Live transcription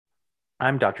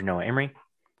I'm Dr. Noah Emery,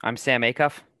 I'm Sam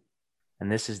Acuff.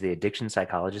 and this is the Addiction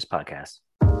Psychologist Podcast.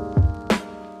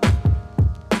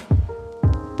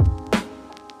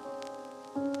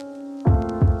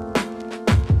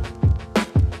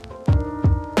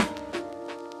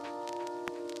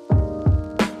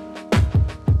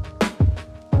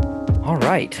 All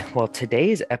right. Well,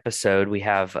 today's episode, we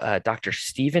have Dr.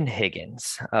 Stephen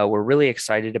Higgins. We're really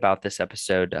excited about this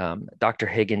episode. Dr.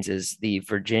 Higgins is the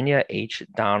Virginia H.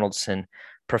 Donaldson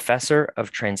Professor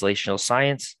of Translational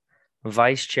Science,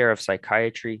 Vice Chair of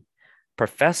Psychiatry,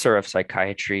 Professor of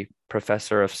Psychiatry,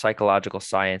 Professor of Psychological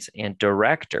Science, and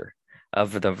Director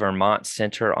of the Vermont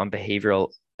Center on Behavior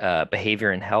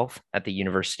and Health at the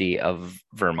University of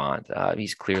Vermont.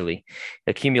 He's clearly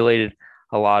accumulated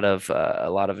a lot of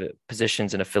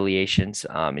positions and affiliations,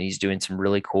 and he's doing some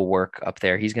really cool work up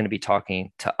there. He's going to be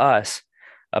talking to us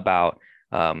about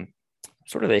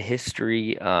sort of the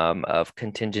history of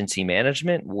contingency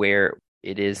management, where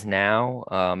it is now,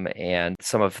 and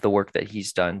some of the work that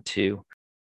he's done to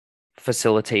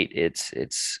facilitate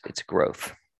its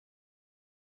growth.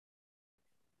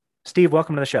 Steve,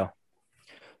 welcome to the show.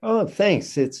 Oh,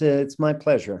 thanks. It's my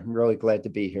pleasure. I'm really glad to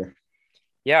be here.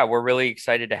 Yeah, we're really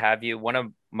excited to have you. One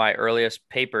of my earliest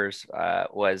papers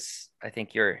was, I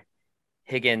think, your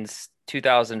Higgins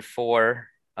 2004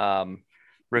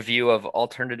 review of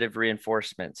alternative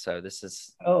reinforcement. So this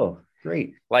is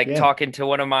great. Talking to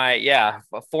one of my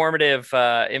a formative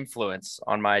influence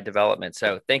on my development.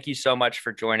 So thank you so much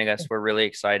for joining us. We're really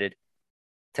excited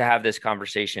to have this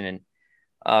conversation.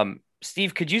 And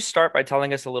Steve, could you start by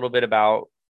telling us a little bit about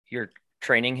your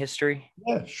training history?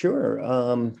 Yeah,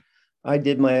 sure. I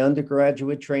did my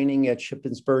undergraduate training at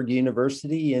Shippensburg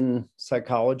University in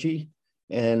psychology.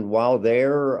 And while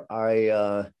there,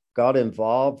 I got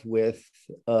involved with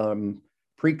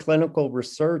preclinical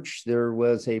research. There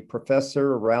was a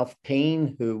professor, Ralph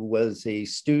Payne, who was a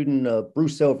student of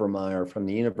Bruce Overmeyer from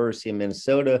the University of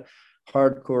Minnesota,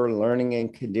 hardcore learning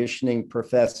and conditioning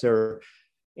professor.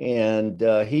 And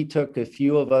he took a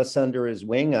few of us under his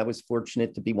wing. I was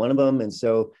fortunate to be one of them. And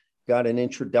so got an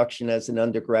introduction as an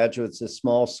undergraduate. It's a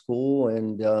small school,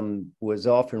 and was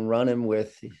off and running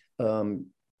with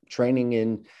training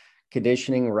in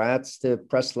conditioning rats to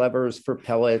press levers for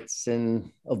pellets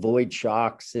and avoid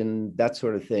shocks and that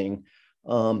sort of thing.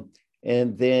 And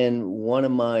then one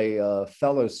of my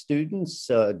fellow students,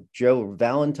 Joe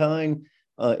Valentine,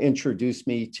 introduced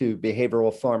me to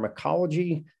behavioral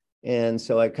pharmacology. And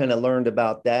so I kind of learned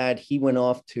about that. He went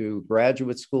off to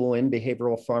graduate school in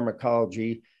behavioral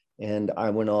pharmacology, and I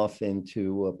went off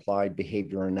into applied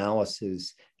behavior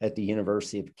analysis at the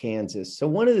University of Kansas. So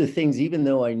one of the things, even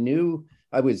though I knew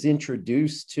I was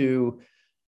introduced to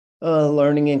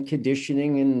learning and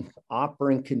conditioning and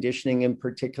operant conditioning in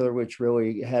particular, which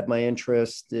really had my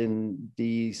interest in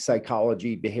the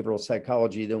psychology, behavioral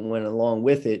psychology that went along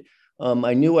with it,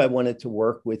 I knew I wanted to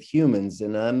work with humans,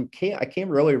 and I can't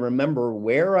really remember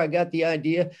where I got the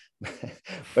idea,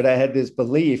 but I had this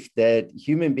belief that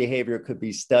human behavior could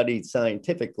be studied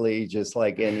scientifically just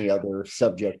like any other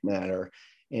subject matter.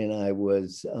 And I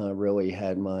was really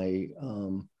had my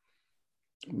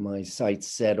sights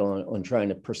set on trying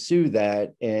to pursue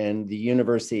that. And the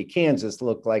University of Kansas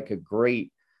looked like a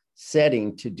great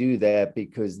setting to do that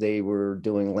because they were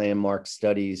doing landmark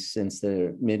studies since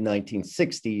the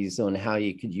mid-1960s on how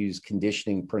you could use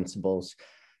conditioning principles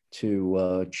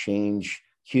to change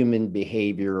human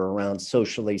behavior around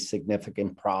socially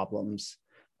significant problems.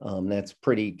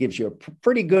 Gives you a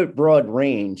pretty good broad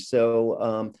range.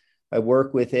 So I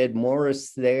work with Ed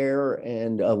Morris there,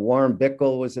 and Warren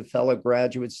Bickel was a fellow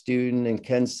graduate student, and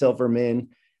Ken Silverman.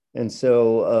 And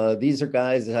so these are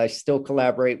guys that I still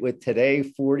collaborate with today,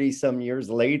 40 some years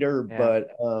later.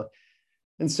 Yeah.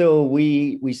 And so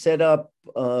we set up,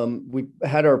 we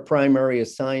had our primary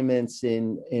assignments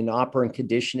in operant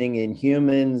conditioning in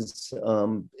humans,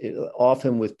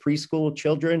 often with preschool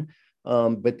children.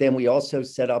 But then we also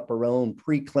set up our own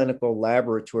preclinical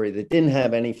laboratory that didn't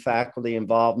have any faculty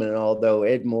involvement, although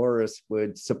Ed Morris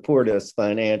would support us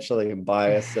financially and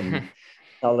buy us some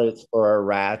pellets for our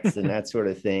rats and that sort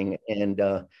of thing. And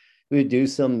we would do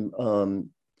some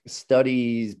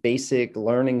studies, basic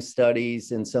learning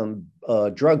studies, and some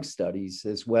drug studies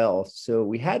as well. So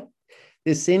we had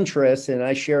this interest, and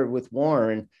I shared with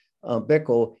Warren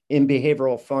Bickel in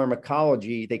behavioral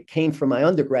pharmacology that came from my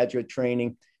undergraduate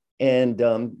training. And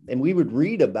we would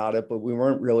read about it, but we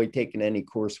weren't really taking any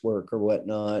coursework or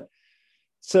whatnot.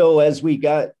 So as we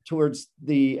got towards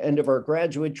the end of our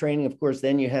graduate training, of course,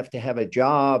 then you have to have a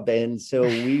job. And so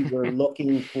we were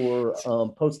looking for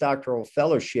postdoctoral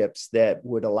fellowships that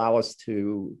would allow us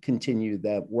to continue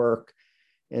that work.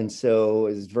 And so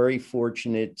I was very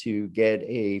fortunate to get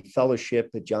a fellowship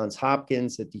at Johns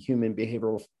Hopkins at the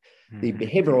the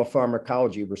Behavioral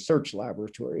Pharmacology Research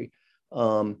Laboratory.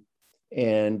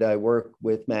 And I worked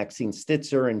with Maxine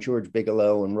Stitzer and George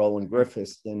Bigelow and Roland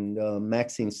Griffiths. And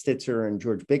Maxine Stitzer and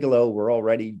George Bigelow were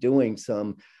already doing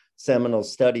some seminal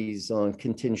studies on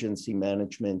contingency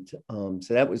management.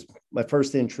 So that was my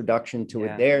first introduction to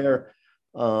it there.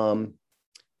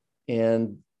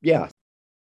 And yeah.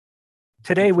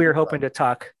 Today, we are hoping to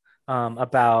talk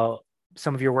about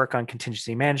some of your work on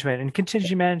contingency management and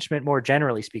contingency management more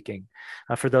generally speaking.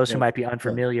 For those who might be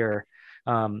unfamiliar,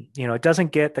 it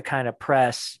doesn't get the kind of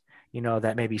press,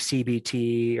 that maybe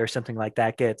CBT or something like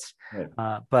that gets,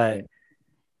 but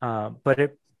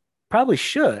it probably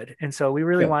should. And so we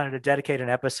really wanted to dedicate an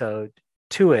episode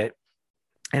to it.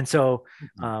 And so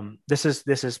this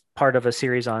is part of a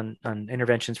series on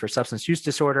interventions for substance use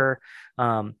disorder.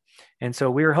 And so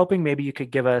we were hoping maybe you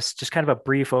could give us just kind of a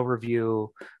brief overview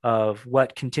of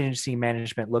what contingency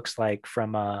management looks like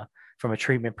from a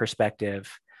treatment perspective,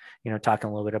 talking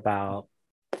a little bit about,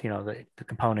 the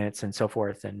components and so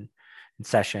forth and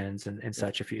sessions and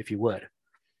such, if you would.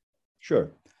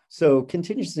 Sure. So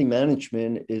contingency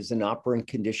management is an operant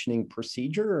conditioning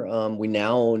procedure. We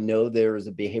now know there is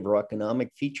a behavioral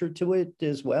economic feature to it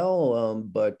as well,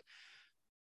 but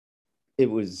it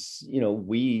was,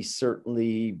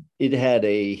 it had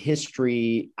a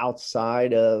history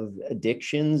outside of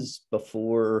addictions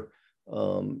before,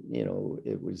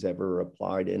 it was ever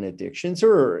applied in addictions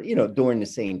or, during the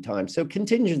same time. So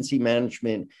contingency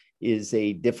management is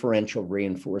a differential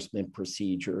reinforcement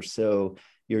procedure. So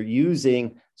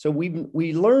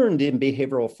we learned in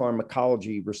behavioral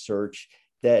pharmacology research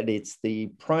that it's the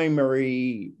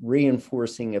primary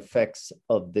reinforcing effects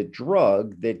of the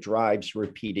drug that drives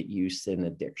repeated use in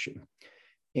addiction.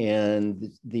 And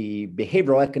the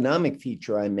behavioral economic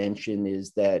feature I mentioned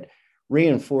is that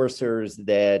reinforcers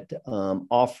that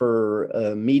offer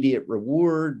immediate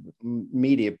reward,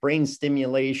 immediate brain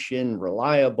stimulation,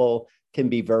 reliable, can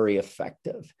be very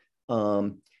effective.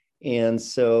 And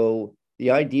so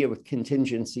the idea with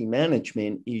contingency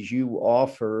management is you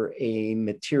offer a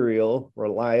material,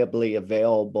 reliably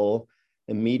available,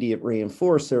 immediate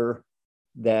reinforcer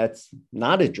that's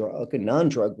not a drug, a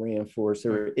non-drug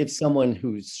reinforcer. If someone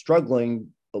who's struggling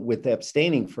with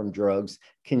abstaining from drugs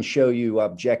can show you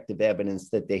objective evidence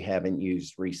that they haven't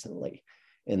used recently.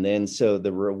 And then so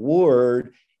the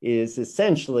reward is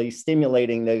essentially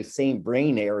stimulating those same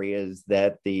brain areas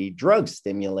that the drug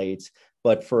stimulates,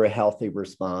 but for a healthy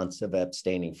response of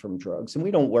abstaining from drugs. And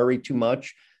we don't worry too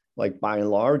much, like by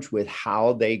and large, with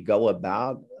how they go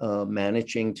about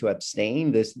managing to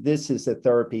abstain. This is a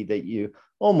therapy that you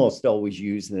almost always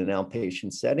use in an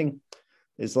outpatient setting,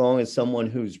 as long as someone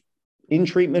who's in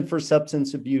treatment for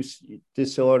substance abuse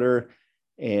disorder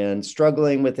and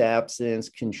struggling with abstinence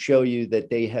can show you that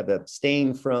they have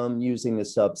abstained from using the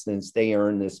substance, they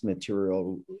earn this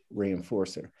material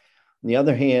reinforcer. On the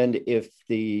other hand, if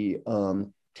the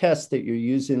test that you're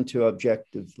using to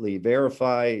objectively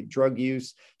verify drug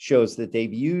use shows that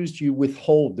they've used, you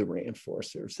withhold the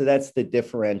reinforcer. So that's the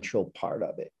differential part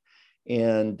of it.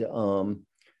 And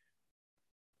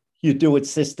you do it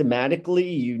systematically.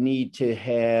 You need to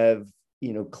have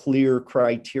clear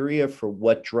criteria for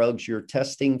what drugs you're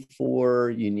testing for.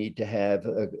 You need to have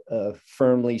a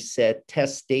firmly set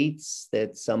test dates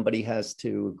that somebody has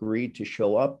to agree to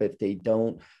show up. If they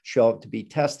don't show up to be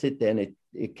tested, then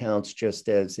it counts just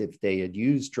as if they had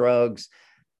used drugs.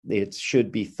 It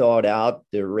should be thought out,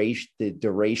 the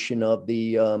duration of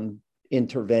the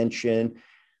intervention.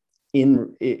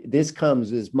 This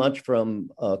comes as much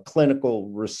from clinical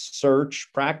research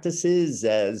practices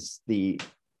as the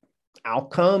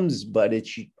outcomes, but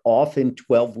it's often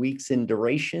 12 weeks in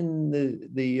duration,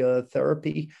 the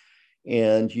therapy.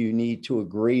 And you need to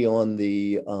agree on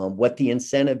what the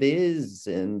incentive is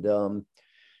and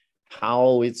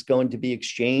how it's going to be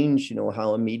exchanged,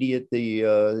 how immediate the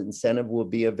incentive will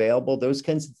be available. Those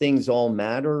kinds of things all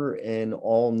matter and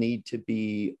all need to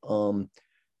be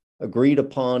agreed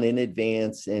upon in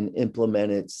advance and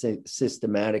implemented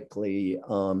systematically.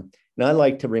 And I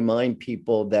like to remind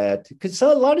people that, because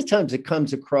a lot of times it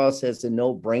comes across as a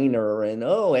no-brainer and,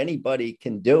 anybody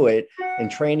can do it and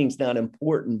training's not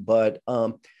important, but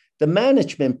the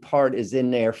management part is in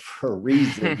there for a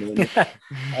reason.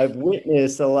 I've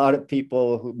witnessed a lot of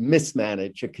people who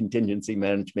mismanage a contingency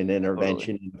management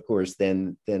intervention. Totally. And of course,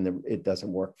 then it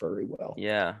doesn't work very well.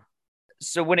 Yeah.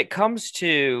 So when it comes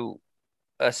to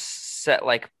a set,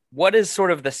 like what is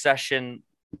sort of the session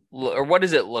or what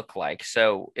does it look like?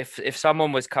 So if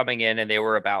someone was coming in and they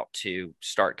were about to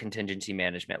start contingency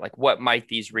management, like what might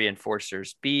these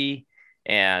reinforcers be,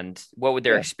 and what would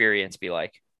their experience be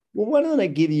like? Well, why don't I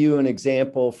give you an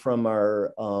example from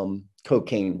our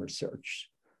cocaine research?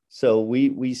 So we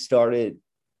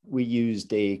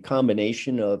used a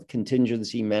combination of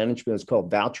contingency management. It's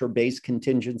called voucher-based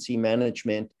contingency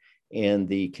management and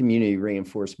the community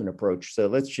reinforcement approach. So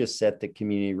let's just set the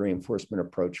community reinforcement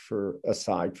approach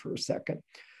aside for a second.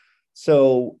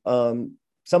 So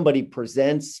somebody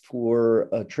presents for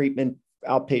a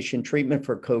outpatient treatment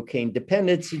for cocaine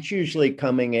dependence. It's usually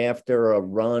coming after a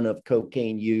run of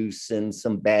cocaine use and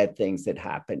some bad things that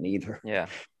happen. Either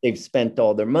they've spent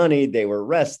all their money, they were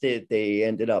arrested, they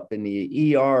ended up in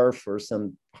the ER for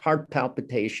some heart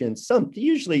palpitations.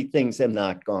 Usually things have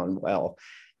not gone well,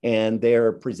 and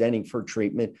they're presenting for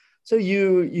treatment. So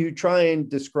you try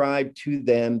and describe to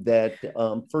them that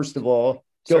first of all,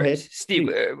 go ahead, Steve.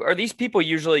 Are these people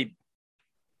usually?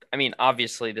 I mean,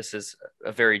 obviously, this is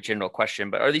a very general question,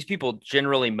 but are these people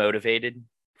generally motivated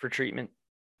for treatment?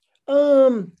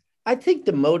 I think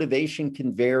the motivation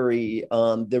can vary.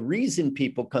 The reason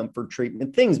people come for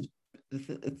treatment,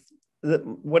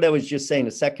 what I was just saying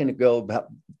a second ago about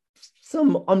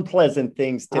some unpleasant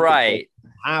things typically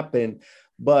happen,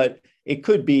 but it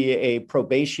could be a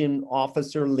probation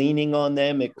officer leaning on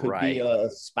them. It could be a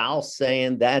spouse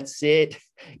saying, that's it.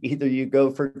 Either you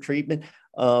go for treatment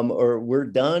or we're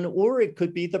done, or it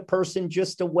could be the person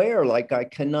just aware, like, I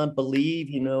cannot believe,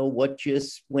 what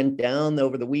just went down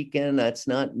over the weekend. That's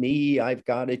not me. I've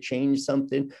got to change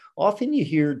something. Often you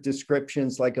hear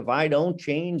descriptions like, if I don't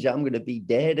change, I'm going to be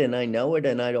dead, and I know it,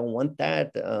 and I don't want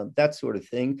that sort of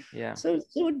thing. Yeah. So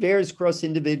it varies across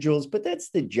individuals, but that's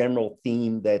the general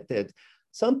theme, that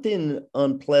something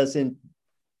unpleasant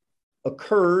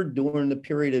occurred during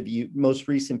the most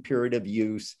recent period of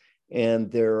use,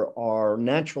 and there are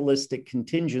naturalistic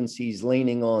contingencies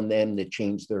leaning on them to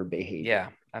change their behavior. Yeah,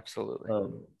 absolutely.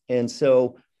 And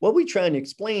so what we try and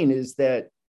explain is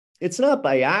that it's not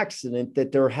by accident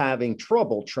that they're having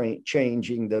trouble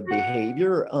changing the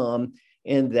behavior,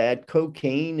 and that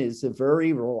cocaine is a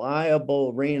very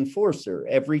reliable reinforcer.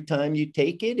 Every time you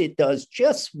take it, it does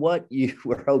just what you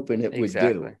were hoping it would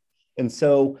do. And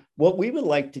so what we would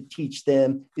like to teach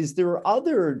them is there are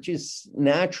other just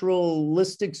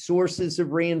naturalistic sources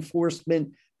of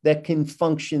reinforcement that can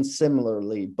function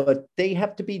similarly, but they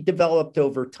have to be developed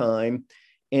over time.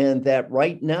 And that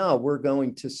right now we're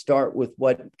going to start with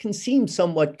what can seem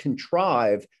somewhat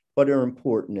contrived, but are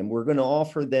important. And we're going to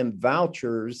offer them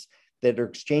vouchers that are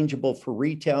exchangeable for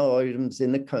retail items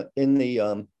in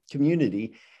the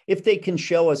community if they can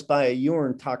show us by a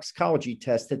urine toxicology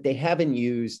test that they haven't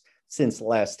used since the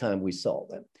last time we saw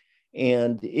them.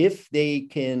 And if they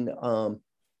can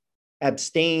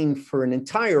abstain for an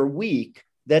entire week,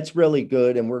 that's really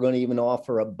good. And we're going to even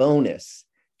offer a bonus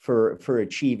for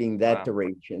achieving that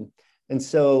duration. And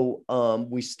so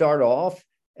we start off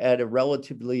at a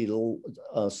relatively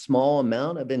small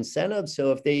amount of incentive.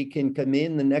 So if they can come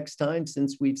in the next time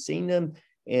since we've seen them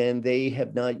and they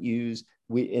have not used,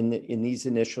 in these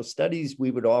initial studies,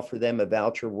 we would offer them a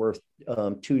voucher worth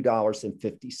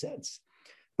 $2.50.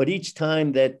 But each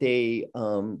time that they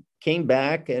came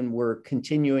back and were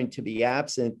continuing to be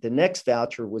absent, the next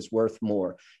voucher was worth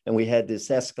more. And we had this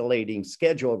escalating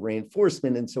schedule of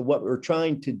reinforcement. And so what we're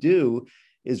trying to do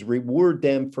is reward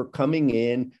them for coming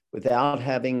in without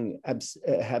having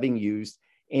used,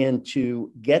 and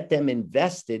to get them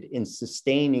invested in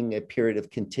sustaining a period of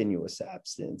continuous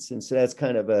abstinence. And so that's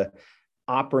kind of a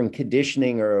operant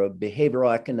conditioning or a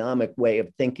behavioral economic way of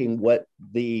thinking what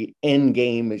the end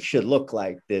game should look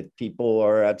like, that people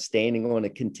are abstaining on a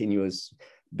continuous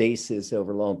basis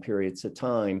over long periods of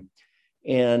time.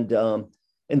 And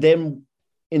then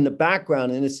in the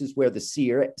background, and this is where the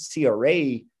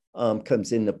CRA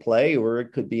comes into play, or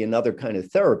it could be another kind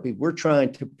of therapy, we're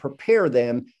trying to prepare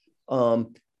them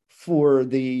for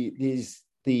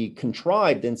the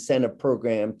contrived incentive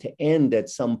program to end at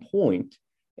some point,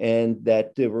 and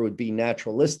that there would be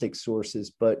naturalistic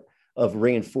sources, but of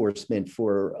reinforcement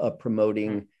for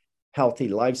promoting healthy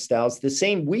lifestyles. The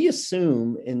same, we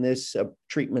assume in this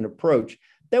treatment approach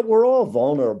that we're all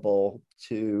vulnerable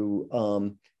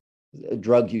to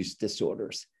drug use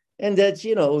disorders. And that's,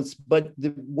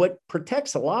 what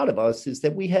protects a lot of us is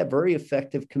that we have very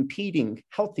effective competing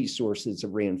healthy sources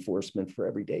of reinforcement for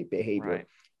everyday behavior. Right.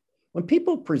 When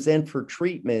people present for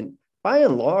treatment, by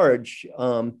and large,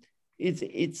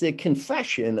 it's a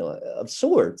confession of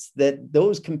sorts that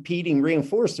those competing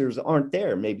reinforcers aren't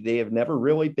there. Maybe they have never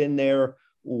really been there,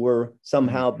 or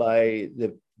somehow by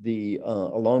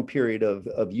a long period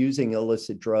of using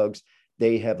illicit drugs,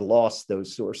 they have lost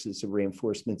those sources of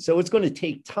reinforcement. So it's going to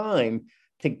take time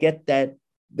to get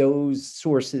those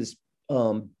sources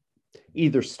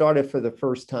either started for the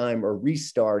first time or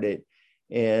restarted.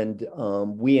 And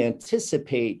we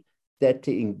anticipate that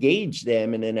to engage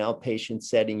them in an outpatient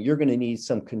setting, you're going to need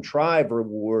some contrived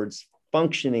rewards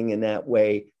functioning in that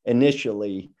way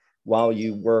initially, while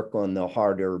you work on the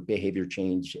harder behavior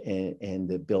change and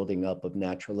the building up of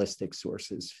naturalistic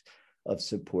sources of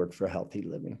support for healthy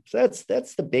living. So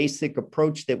that's the basic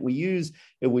approach that we use.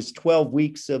 It was 12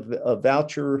 weeks of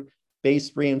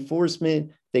voucher-based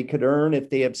reinforcement. They could earn, if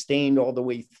they abstained all the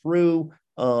way through,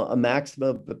 a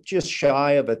maximum of just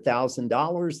shy of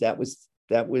 $1,000.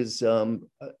 That was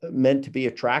meant to be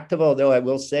attractive. Although I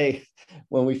will say,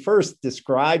 when we first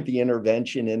described the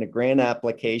intervention in a grant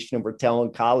application and we're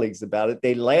telling colleagues about it,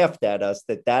 they laughed at us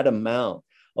that amount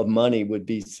of money would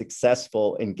be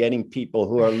successful in getting people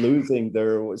who are losing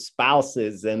their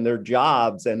spouses and their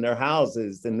jobs and their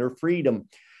houses and their freedom.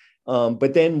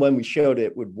 But then when we showed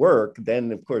it would work,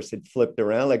 then of course it flipped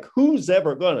around, like, who's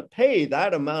ever going to pay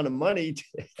that amount of money?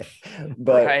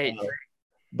 But right.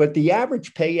 But the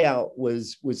average payout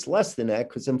was less than that,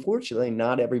 because unfortunately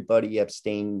not everybody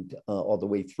abstained all the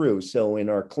way through. So in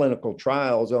our clinical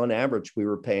trials, on average, we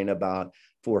were paying about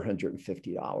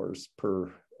 $450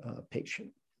 per patient.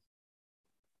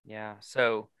 Yeah.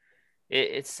 So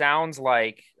it sounds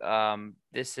like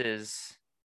this is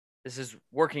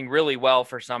working really well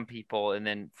for some people, and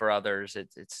then for others,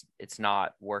 it's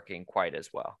not working quite as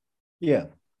well. Yeah.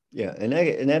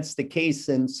 And that's the case.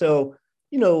 And so,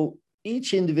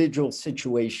 each individual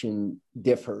situation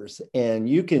differs, and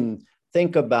you can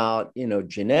think about,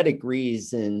 genetic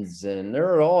reasons, and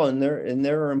there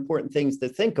are important things to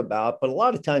think about. But a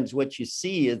lot of times what you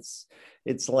see, it's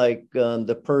like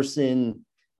the person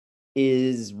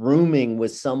is rooming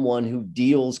with someone who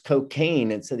deals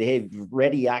cocaine, and so they have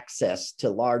ready access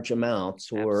to large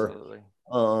amounts, or absolutely.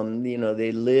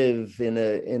 They live in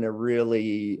a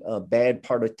really bad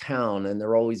part of town, and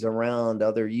they're always around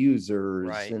other users,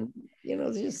 right. And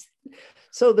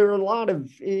so there are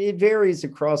it varies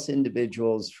across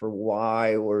individuals for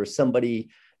why, or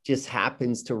somebody just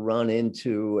happens to run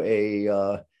into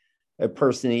a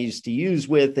person they used to use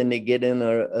with, and they get in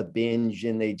a binge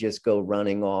and they just go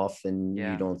running off, and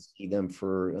you don't see them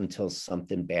until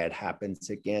something bad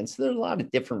happens again. So there are a lot of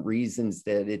different reasons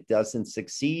that it doesn't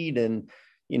succeed. And,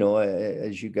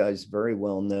 as you guys very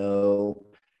well know,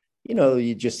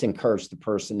 you just encourage the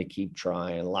person to keep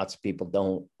trying. Lots of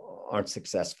people aren't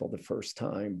successful the first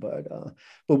time, but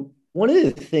one of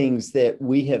the things that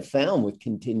we have found with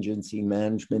contingency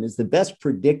management is the best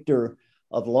predictor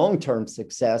of long-term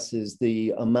success is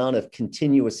the amount of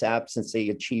continuous absence they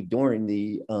achieve during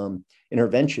the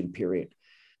intervention period.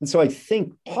 And so I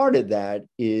think part of that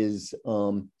is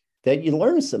that you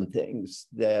learn some things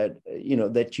that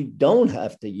you don't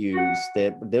have to use,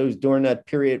 that those during that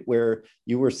period where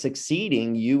you were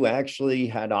succeeding, you actually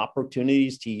had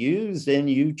opportunities to use and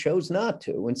you chose not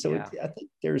to. And so I think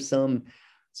there's some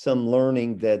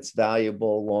learning that's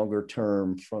valuable longer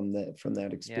term from that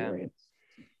experience.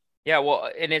 Yeah, well,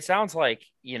 and it sounds like,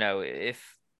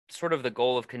 if sort of the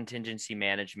goal of contingency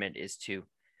management is to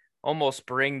almost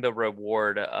bring the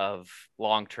reward of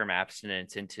long-term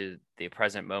abstinence into the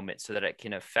present moment so that it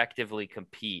can effectively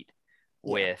compete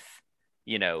with,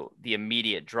 the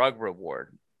immediate drug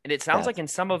reward. And it sounds like in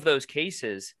some of those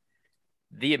cases,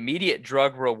 the immediate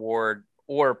drug reward,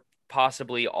 or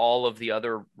possibly all of the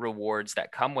other rewards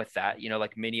that come with that,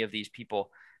 like many of these people,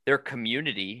 their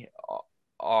community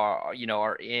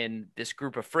are in this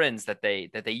group of friends that they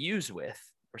use with,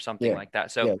 or something like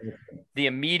that. So the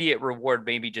immediate reward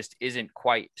maybe just isn't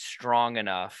quite strong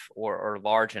enough or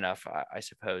large enough, I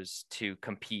suppose, to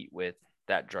compete with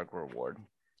that drug reward.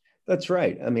 That's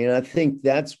right. I mean, I think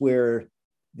that's where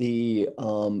the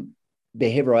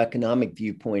behavioral economic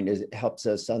viewpoint helps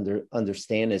us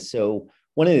understand this. So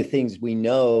one of the things we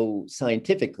know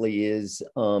scientifically is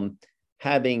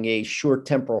having a short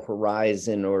temporal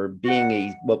horizon, or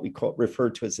being what we refer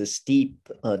to as a steep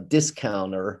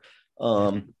discounter,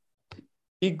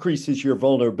 increases your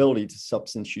vulnerability to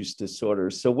substance use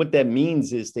disorders. So what that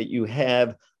means is that you have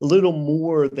a little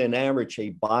more than average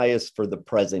a bias for the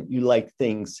present. You like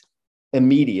things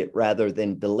immediate rather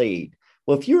than delayed.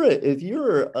 Well, if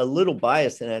you're a little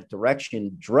biased in that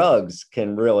direction, drugs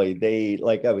can really,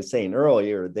 like I was saying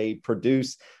earlier, the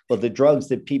drugs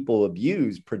that people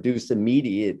abuse produce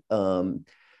immediate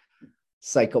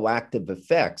psychoactive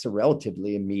effects, are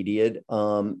relatively immediate,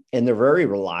 and they're very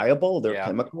reliable. They're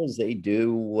chemicals. They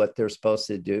do what they're supposed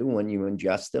to do when you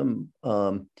ingest them.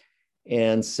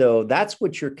 And so that's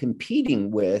what you're competing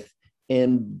with.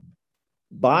 And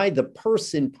by the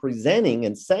person presenting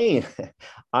and saying,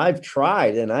 I've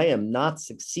tried and I am not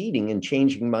succeeding in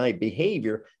changing my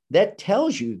behavior, that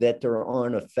tells you that there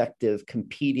aren't effective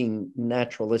competing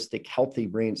naturalistic healthy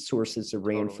sources of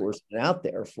reinforcement out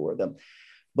there for them.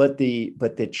 But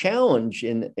the challenge,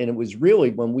 and it was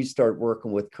really when we started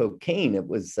working with cocaine, it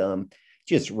was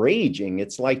just raging.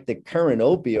 It's like the current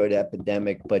opioid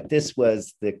epidemic, but this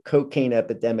was the cocaine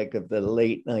epidemic of the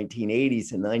late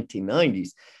 1980s and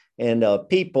 1990s. And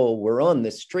people were on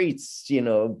the streets,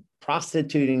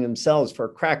 prostituting themselves for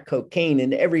crack cocaine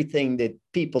and everything that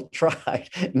people tried.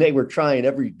 And they were trying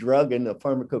every drug in the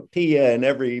pharmacopoeia and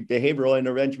every behavioral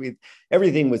intervention.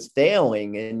 Everything was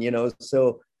failing. And,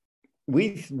 so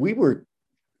we were,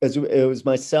 as it was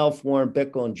myself, Warren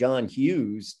Bickel, and John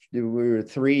Hughes, we were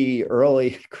three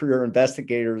early career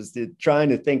investigators trying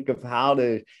to think of how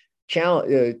to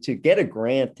get a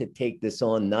grant to take this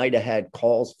on. NIDA had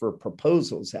calls for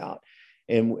proposals out.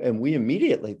 And we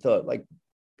immediately thought, like,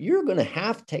 you're going to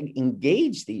have to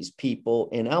engage these people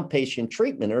in outpatient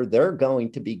treatment or they're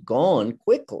going to be gone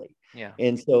quickly. Yeah.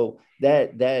 And so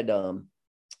that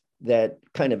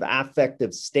kind of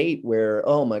affective state where,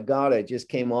 oh my God, I just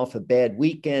came off a bad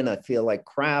weekend. I feel like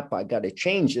crap. I got to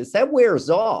change this. That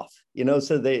wears off,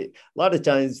 so a lot of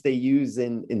times they use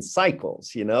in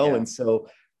cycles, Yeah. And so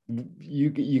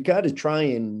you got to try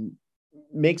and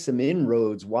make some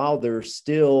inroads while they're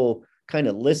still kind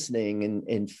of listening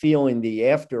and feeling the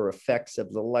after effects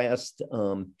of the last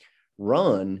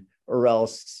run, or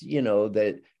else,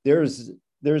 that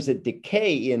there's a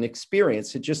decay in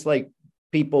experience. So just like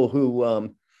people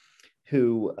who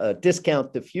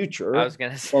discount the future. I was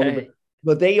going to say.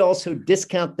 But they also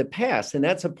discount the past. And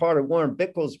that's a part of Warren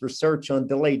Bickel's research on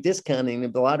delayed discounting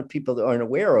that a lot of people aren't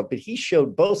aware of, but he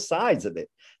showed both sides of it.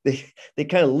 They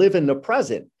kind of live in the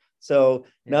present. So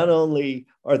not only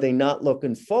are they not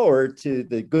looking forward to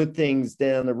the good things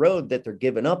down the road that they're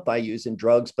giving up by using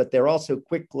drugs, but they're also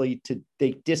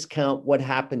they discount what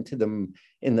happened to them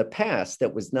in the past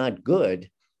that was not good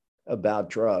about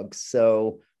drugs.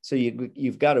 So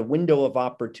you've got a window of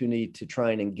opportunity to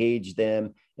try and engage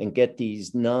them and get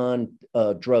these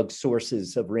non-drug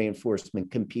sources of reinforcement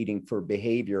competing for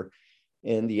behavior.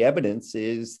 And the evidence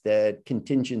is that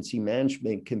contingency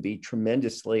management can be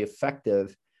tremendously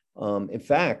effective. In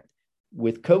fact,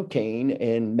 with cocaine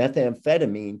and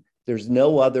methamphetamine, there's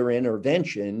no other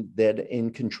intervention that in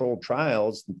controlled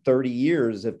trials, 30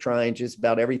 years of trying just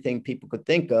about everything people could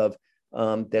think of,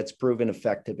 that's proven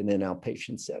effective in an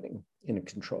outpatient setting in a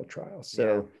controlled trial.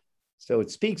 So it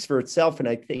speaks for itself. And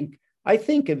I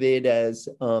think of it as,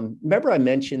 remember I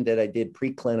mentioned that I did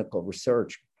preclinical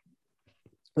research.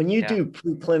 When you do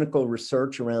preclinical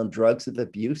research around drugs of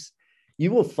abuse,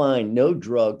 you will find no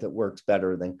drug that works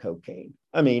better than cocaine.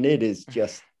 I mean,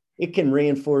 it can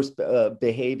reinforce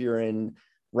behavior in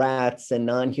rats and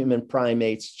non-human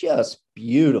primates just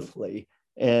beautifully.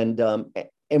 And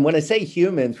when I say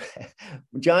humans,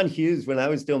 John Hughes, when I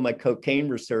was doing my cocaine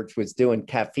research, was doing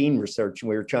caffeine research, and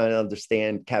we were trying to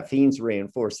understand caffeine's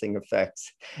reinforcing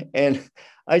effects. And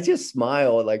I just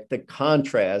smile, like the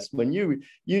contrast when you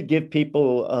give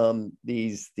people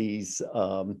these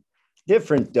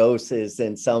different doses,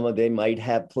 and some of them might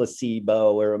have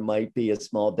placebo, or it might be a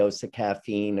small dose of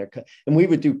caffeine, and we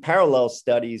would do parallel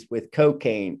studies with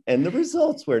cocaine, and the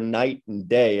results were night and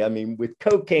day. I mean, with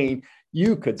cocaine,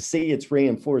 you could see its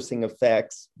reinforcing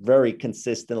effects very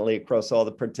consistently across all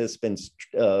the participants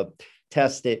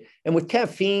tested. And with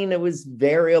caffeine, it was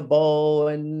variable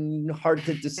and hard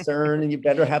to discern, and you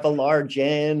better have a large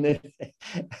N.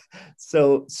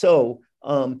 So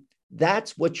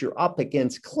that's what you're up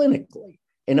against clinically.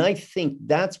 And I think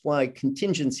that's why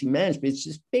contingency management is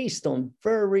just based on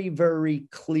very, very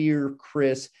clear,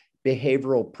 crisp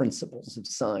behavioral principles of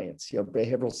science,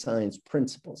 behavioral science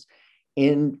principles.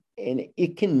 And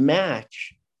it can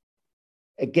match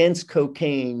against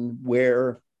cocaine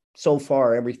where so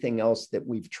far everything else that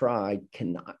we've tried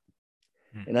cannot.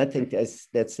 And I think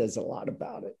that says a lot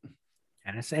about it.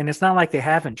 And it's not like they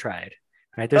haven't tried,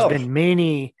 right? There's been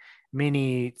many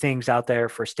things out there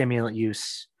for stimulant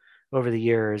use over the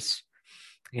years.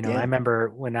 I remember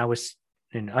when I was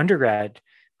in undergrad,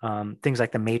 things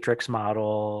like the matrix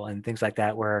model and things like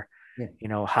that were,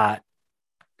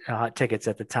 hot tickets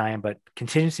at the time, but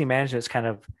contingency management has kind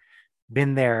of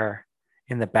been there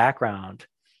in the background,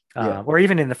 or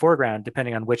even in the foreground,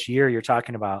 depending on which year you're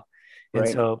talking about. And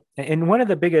so, and one of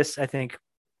the biggest, I think,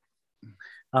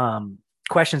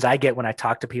 questions I get when I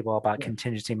talk to people about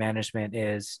contingency management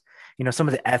is, some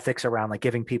of the ethics around like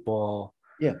giving people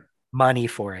money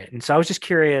for it. And so I was just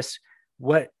curious,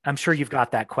 what I'm sure you've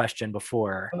got that question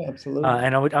before. Oh, absolutely.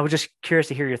 And I was just curious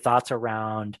to hear your thoughts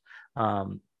around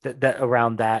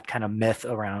around that kind of myth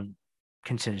around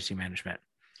contingency management.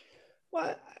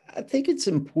 Well, I think it's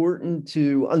important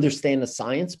to understand the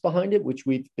science behind it, which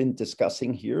we've been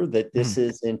discussing here, that this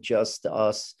isn't just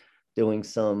us doing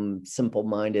some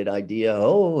simple-minded idea.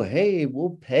 Oh, hey,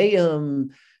 we'll pay them,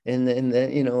 and then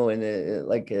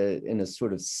in a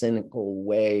sort of cynical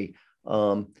way.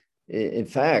 In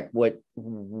fact,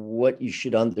 what you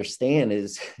should understand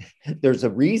is there's a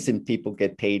reason people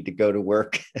get paid to go to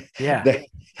work. Yeah.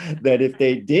 that if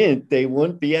they didn't, they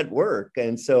wouldn't be at work.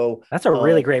 And so that's a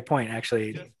really great point,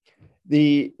 actually.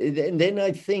 And then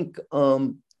I think,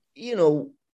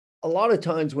 a lot of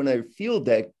times when I feel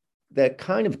that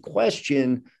kind of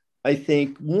question, I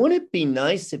think, wouldn't it be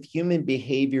nice if human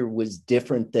behavior was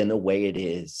different than the way it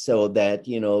is, so that,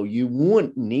 you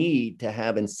wouldn't need to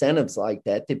have incentives like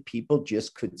that people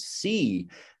just could see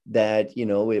that,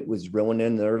 it was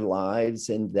ruining their lives,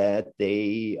 and that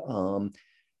they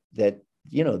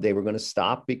they were going to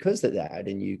stop because of that,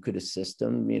 and you could assist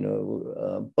them,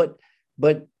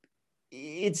 but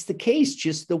it's the case,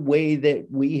 just the way that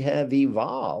we have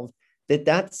evolved,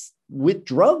 that's with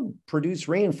drug produced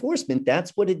reinforcement.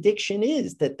 That's what addiction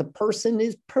is, that the person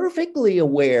is perfectly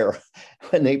aware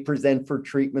when they present for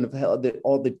treatment of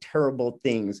all the terrible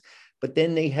things. But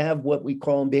then they have what we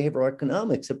call in behavioral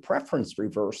economics a preference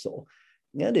reversal.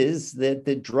 That is that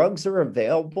the drugs are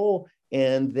available,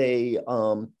 and they,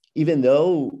 even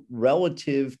though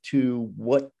relative to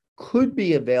what could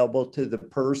be available to the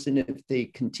person if they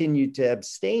continue to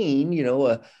abstain,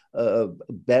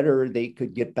 better they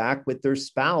could get back with their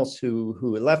spouse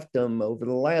who left them over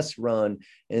the last run,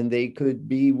 and they could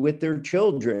be with their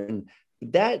children.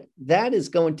 That is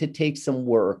going to take some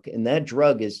work, and that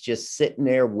drug is just sitting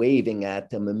there waving at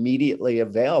them, immediately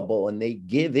available, and they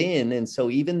give in. And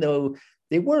so even though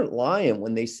they weren't lying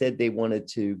when they said they wanted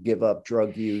to give up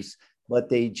drug use, but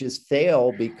they just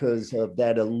fail because of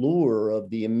that allure of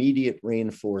the immediate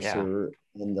reinforcer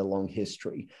in the long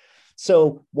history.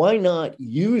 So why not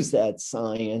use that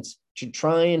science to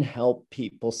try and help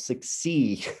people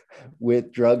succeed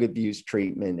with drug abuse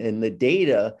treatment? And the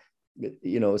data,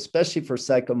 especially for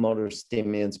psychomotor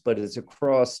stimulants, but it's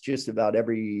across just about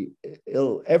every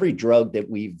drug that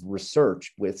we've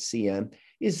researched with CM,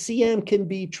 is CM can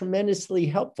be tremendously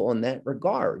helpful in that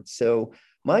regard. So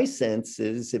my sense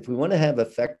is, if we want to have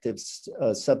effective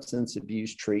substance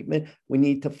abuse treatment, we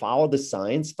need to follow the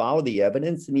science, follow the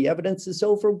evidence, and the evidence is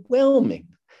overwhelming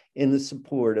in the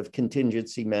support of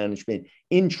contingency management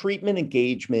in treatment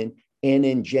engagement and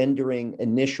engendering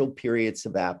initial periods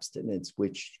of abstinence,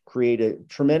 which create a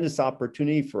tremendous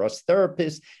opportunity for us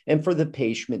therapists and for the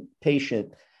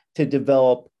patient to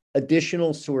develop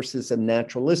additional sources of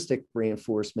naturalistic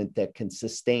reinforcement that can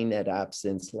sustain that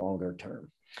abstinence longer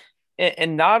term.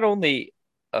 And not only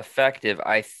effective,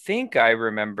 I think I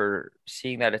remember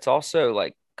seeing that it's also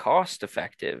like cost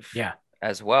effective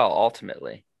as well,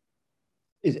 ultimately.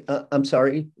 I'm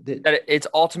sorry? That it's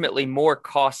ultimately more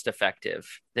cost effective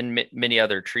than many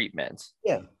other treatments.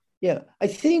 Yeah. I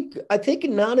think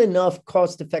not enough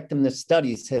cost effectiveness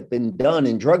studies have been done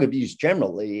in drug abuse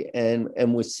generally, and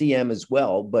with CM as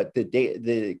well. But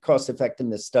the cost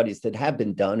effectiveness studies that have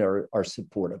been done are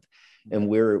supportive. And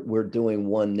we're doing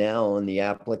one now on the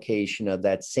application of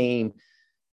that same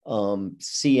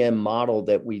CM model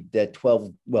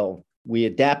we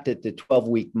adapted the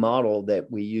 12-week model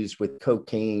that we used with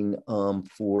cocaine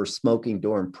for smoking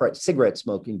cigarette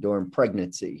smoking during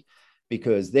pregnancy,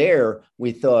 because there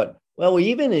we thought, well,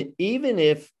 even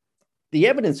if the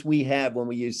evidence we have when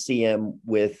we use CM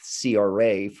with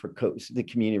CRA for the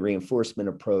community reinforcement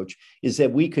approach is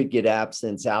that we could get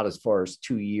abstinence out as far as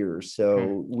 2 years.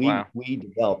 So we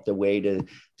developed a way to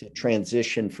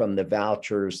transition from the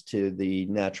vouchers to the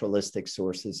naturalistic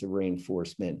sources of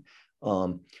reinforcement.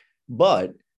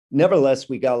 But nevertheless,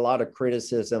 we got a lot of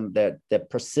criticism that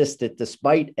persisted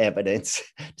despite evidence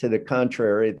to the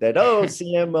contrary, that,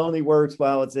 CM only works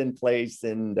while it's in place.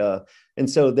 And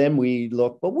so then we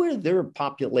look, but were there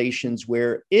populations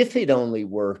where if it only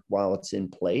worked while it's in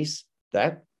place,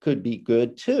 that could be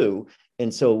good too.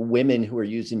 And so women who are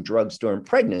using drugs during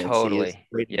pregnancy is a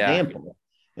great example.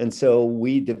 And so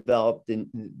we developed and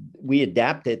we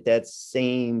adapted that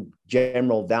same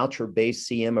general voucher-based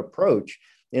CM approach.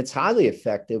 It's highly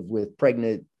effective with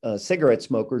pregnant cigarette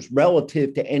smokers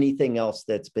relative to anything else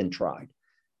that's been tried.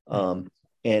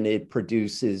 And it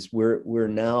produces, we're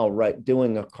now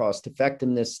doing a cost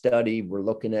effectiveness study. We're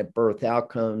looking at birth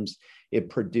outcomes.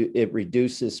 It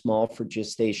reduces small for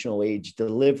gestational age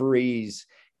deliveries.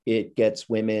 It gets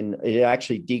women, it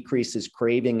actually decreases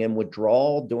craving and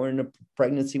withdrawal during a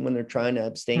pregnancy when they're trying to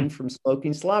abstain from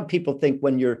smoking. So a lot of people think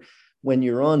when you're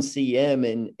on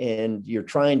CM and you're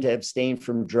trying to abstain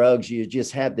from drugs, you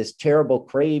just have this terrible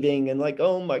craving and like,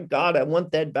 oh my God, I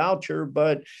want that voucher,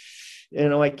 but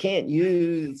I can't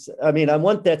use, I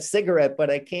want that cigarette,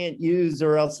 but I can't use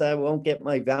or else I won't get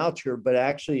my voucher. But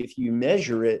actually, if you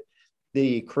measure it,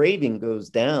 the craving goes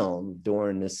down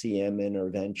during the CM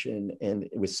intervention, and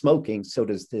with smoking, so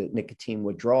does the nicotine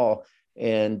withdrawal,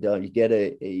 and you get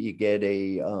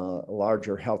a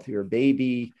larger, healthier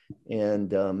baby, and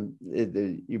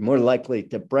you're more likely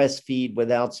to breastfeed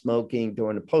without smoking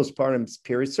during the postpartum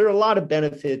period. So there are a lot of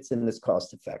benefits, and it's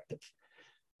cost effective.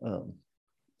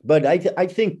 But I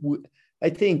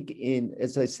think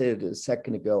as I said a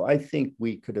second ago, I think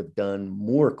we could have done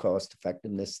more cost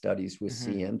effectiveness studies with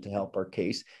CM to help our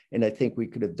case. And I think we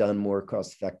could have done more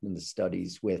cost effectiveness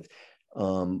studies with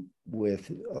all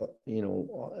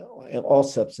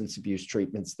substance abuse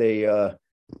treatments. We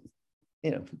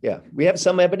have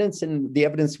some evidence, and the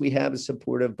evidence we have is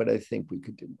supportive, but I think we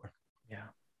could do more. Yeah,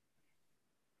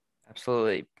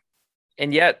 absolutely.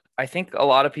 And yet I think a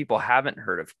lot of people haven't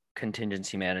heard of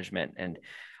contingency management. And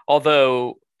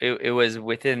although it was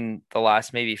within the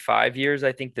last maybe 5 years,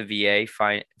 I think the VA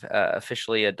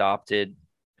officially adopted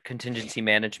contingency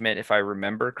management, if I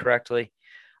remember correctly.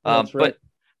 That's right.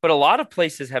 But a lot of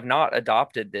places have not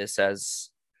adopted this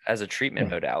as a treatment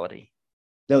modality.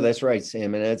 No, that's right,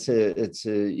 Sam. And it's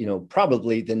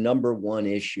probably the number one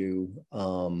issue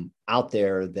out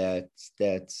there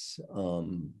that's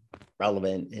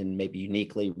relevant and maybe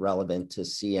uniquely relevant to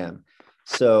CM.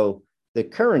 So the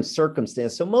current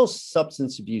circumstance, so most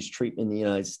substance abuse treatment in the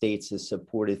United States is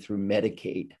supported through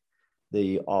Medicaid,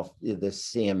 the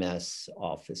CMS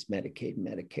office, Medicaid,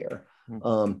 Medicare.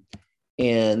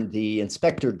 And the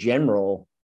Inspector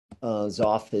General's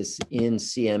office in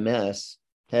CMS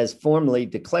has formally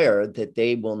declared that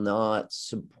they will not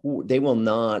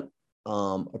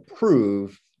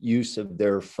approve use of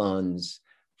their funds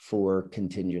for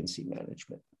contingency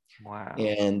management. Wow.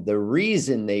 And the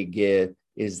reason they give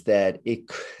is that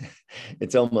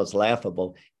it's almost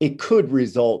laughable. It could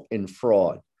result in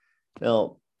fraud.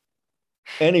 Now,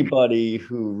 anybody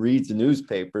who reads the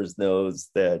newspapers knows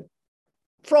that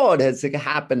fraud has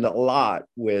happened a lot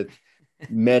with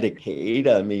Medicaid.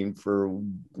 For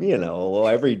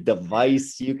every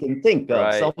device you can think of,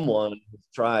 right, someone has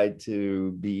tried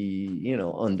to be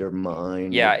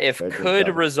undermined. Yeah, if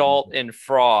could result in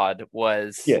fraud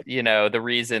was the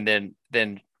reason,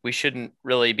 then we shouldn't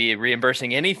really be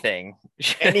reimbursing anything.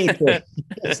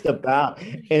 Just about.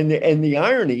 And the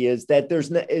irony is that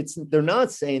they're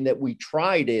not saying that we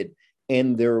tried it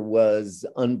and there was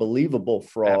unbelievable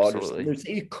fraud.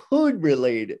 It could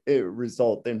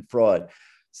result in fraud.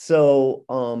 So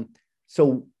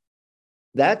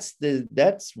that's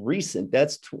recent.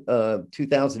 That's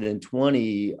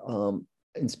 2020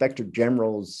 Inspector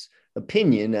General's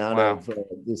opinion out of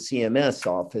the CMS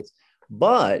office.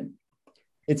 But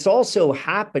it's also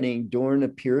happening during a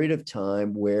period of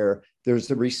time where there's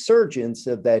a resurgence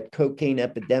of that cocaine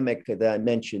epidemic that I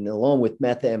mentioned, along with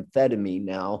methamphetamine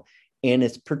now. And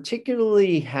it's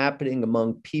particularly happening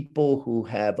among people who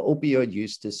have opioid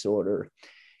use disorder.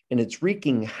 And it's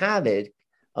wreaking havoc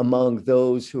among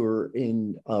those who are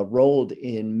enrolled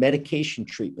in medication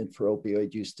treatment for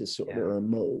opioid use disorder or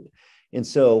MODE. And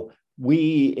so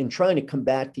in trying to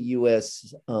combat the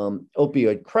U.S.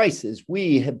 Opioid crisis,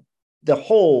 the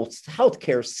whole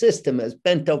healthcare system has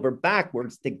bent over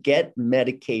backwards to get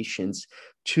medications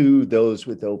to those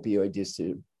with opioid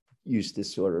use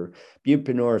disorder,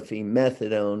 buprenorphine,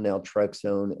 methadone,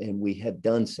 naltrexone, and we have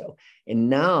done so. And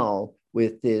now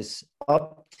with this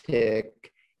uptick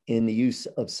in the use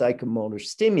of psychomotor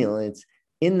stimulants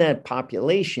in that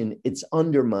population, it's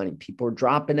undermining. People are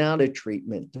dropping out of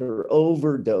treatment, they're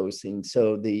overdosing.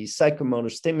 So the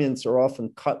psychomotor stimulants are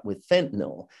often cut with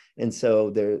fentanyl. And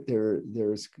so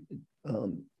there's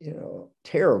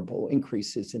terrible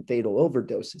increases in fatal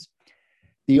overdoses.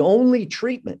 The only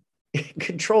treatment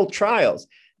controlled trials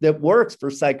that works for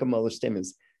psychomotor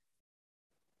stimulants,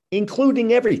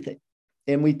 including everything.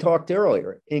 And we talked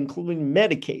earlier, including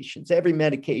medications, every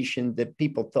medication that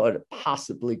people thought it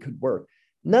possibly could work.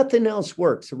 Nothing else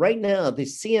works. Right now, the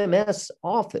CMS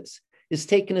office is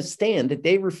taking a stand that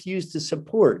they refuse to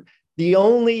support the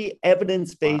only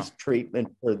evidence-based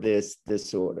treatment for this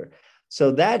disorder.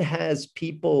 So that has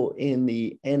people in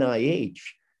the NIH,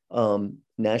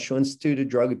 National Institute of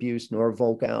Drug Abuse,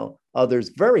 Norvocal, others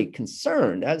very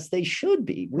concerned, as they should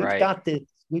be.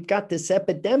 We've got this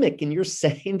epidemic, and you're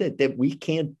saying that we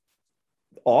can't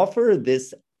offer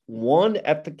this one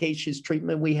efficacious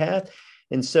treatment we had.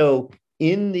 And so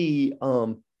in the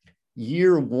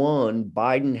year one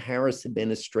Biden-Harris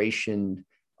administration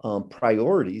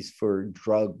priorities for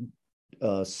drug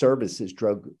services,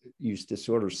 drug use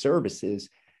disorder services,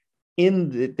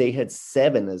 they had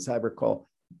 7, as I recall.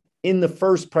 In the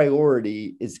first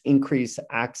priority is increase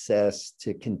access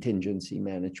to contingency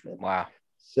management. Wow.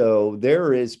 So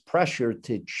there is pressure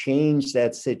to change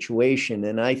that situation.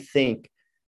 And I think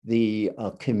the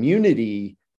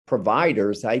community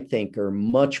providers, I think, are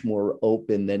much more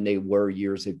open than they were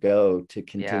years ago to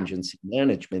contingency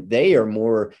management. They are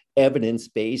more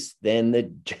evidence-based than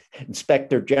the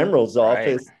Inspector General's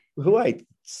office, who I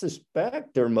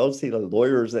suspect are mostly the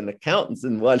lawyers and accountants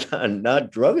and whatnot,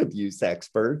 not drug abuse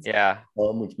experts. Yeah.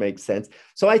 Which makes sense.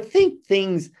 So I think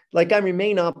things like, I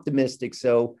remain optimistic.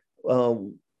 So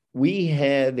we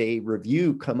have a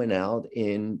review coming out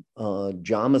in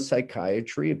JAMA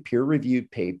Psychiatry, a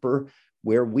peer-reviewed paper,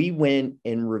 where we went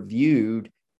and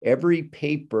reviewed every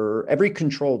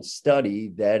controlled study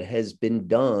that has been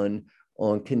done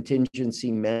on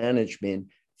contingency management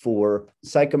for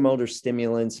psychomotor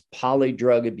stimulants,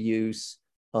 polydrug abuse,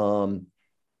 and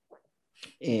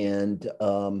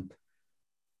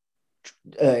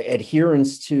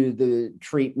adherence to the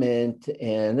treatment.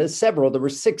 And there were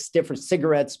 6 different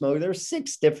cigarette smoke. There were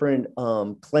 6 different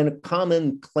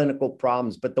common clinical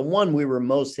problems, but the one we were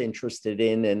most interested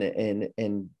in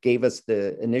and gave us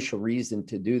the initial reason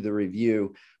to do the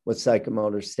review was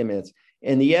psychomotor stimulants.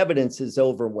 And the evidence is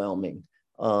overwhelming.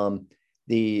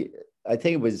 I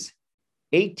think it was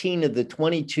 18 of the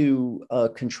 22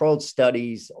 controlled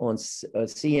studies on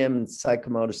CM and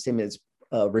psychomotor stimulants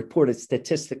reported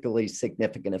statistically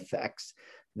significant effects.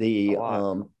 The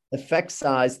effect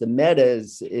size, the meta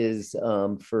is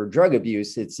for drug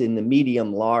abuse, it's in the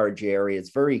medium large area. It's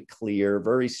very clear,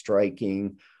 very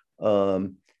striking.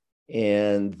 And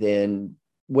then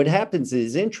what happens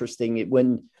is interesting.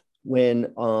 When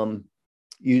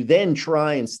you then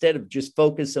try, instead of just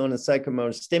focus on a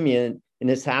psychomotor stimulant, and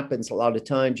this happens a lot of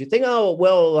times, you think, oh,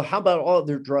 well, how about all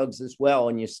other drugs as well?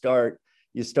 And you start,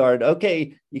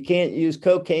 okay, you can't use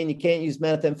cocaine, you can't use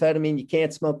methamphetamine, you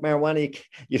can't smoke marijuana,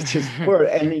 you just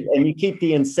and you keep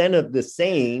the incentive the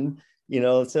same,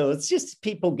 so it's just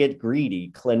people get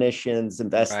greedy, clinicians,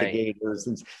 investigators.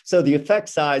 And so the effect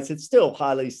size, it's still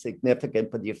highly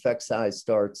significant, but the effect size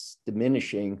starts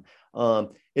diminishing.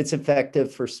 It's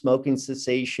effective for smoking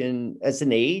cessation as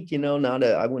an aid,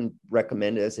 I wouldn't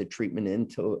recommend it as a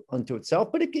treatment unto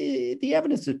itself, but the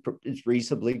evidence is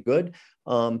reasonably good.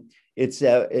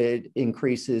 It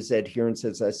increases adherence,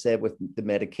 as I said, with the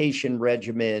medication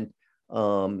regimen,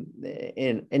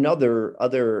 and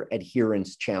other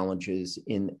adherence challenges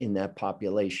in that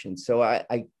population. So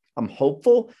I'm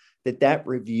hopeful that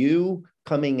review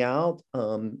coming out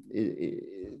in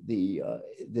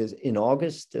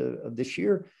August of this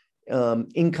year,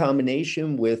 in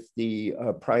combination with the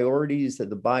priorities of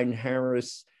the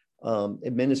Biden-Harris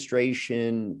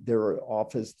administration, their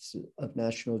Office of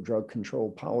National Drug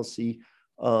Control Policy,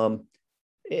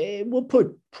 it will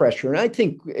put pressure, and I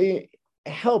think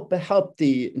help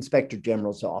the Inspector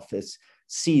General's office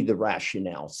see the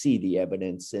rationale, see the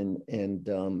evidence, and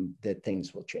that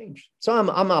things will change. So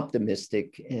I'm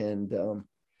optimistic, and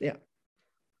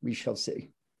we shall see.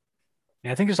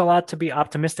 Yeah, I think there's a lot to be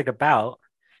optimistic about.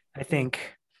 I think,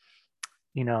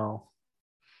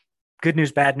 good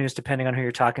news, bad news, depending on who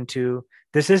you're talking to.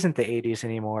 This isn't the 80s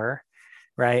anymore,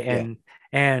 right?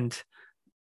 And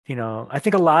I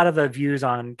think a lot of the views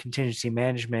on contingency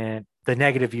management, the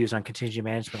negative views on contingency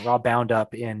management, were all bound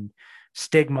up in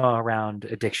stigma around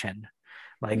addiction.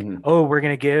 Like, oh, we're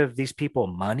going to give these people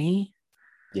money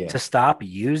to stop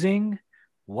using?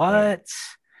 What?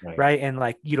 Right. And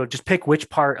just pick which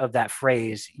part of that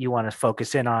phrase you want to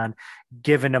focus in on.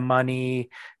 Giving them money,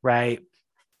 right?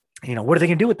 What are they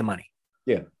going to do with the money?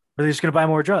 Yeah. Are they just going to buy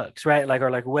more drugs, right?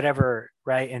 Or whatever,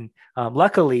 right? And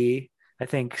luckily, I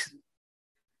think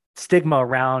stigma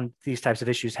around these types of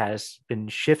issues has been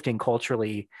shifting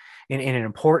culturally in an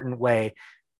important way.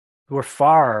 We're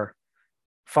far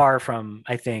from,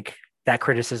 I think, that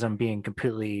criticism being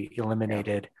completely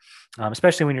eliminated,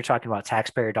 especially when you're talking about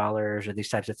taxpayer dollars or these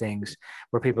types of things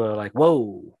where people are like,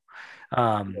 whoa.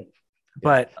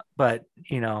 But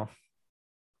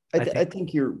I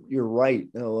think you're right.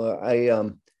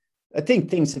 I think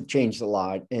things have changed a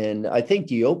lot, and I think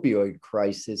the opioid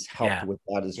crisis helped with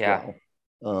that as well.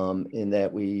 in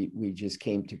that we just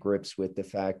came to grips with the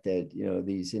fact that,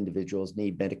 these individuals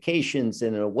need medications,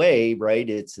 and in a way, right,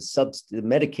 it's the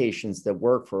medications that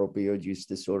work for opioid use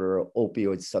disorder are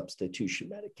opioid substitution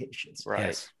medications. Right.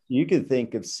 Yes. You could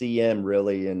think of CM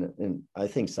really, and I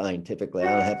think scientifically,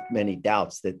 I don't have many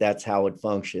doubts that that's how it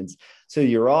functions. So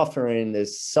you're offering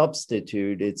this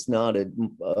substitute. It's not a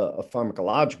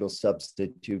pharmacological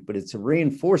substitute, but it's a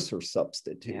reinforcer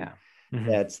substitute. Yeah. Mm-hmm.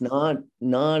 That's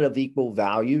not of equal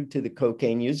value to the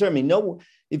cocaine user. I mean, no,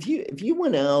 if you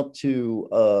went out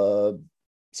to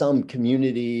some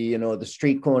community, the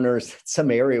street corners,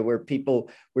 some area where people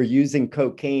were using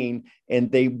cocaine and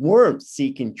they weren't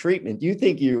seeking treatment, do you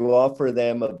think you offer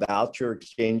them a voucher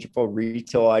exchange for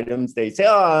retail items? They say,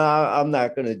 "Oh, I'm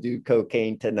not going to do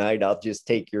cocaine tonight. I'll just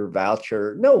take your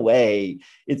voucher." No way.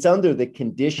 It's under the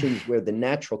conditions where the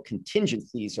natural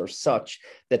contingencies are such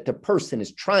that the person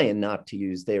is trying not to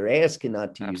use. They're asking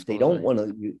not to use. They don't want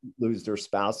to lose their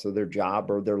spouse or their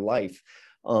job or their life.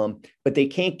 But they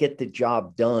can't get the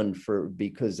job done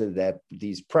because of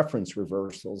these preference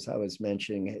reversals I was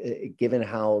mentioning, given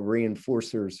how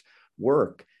reinforcers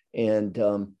work. And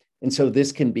so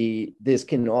this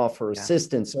can offer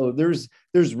assistance. So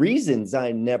there's reasons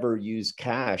I never use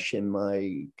cash in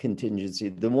my contingency.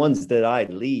 The ones that I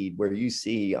lead, where you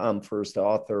see I'm first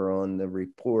author on the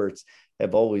reports,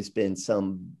 have always been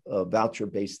some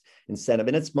voucher-based incentive.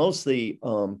 And it's mostly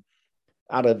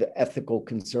out of ethical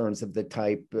concerns of the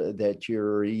type that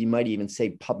you might even say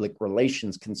public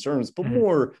relations concerns, but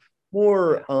more,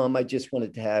 I just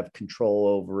wanted to have control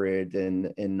over it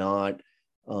and not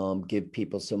give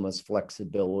people so much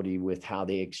flexibility with how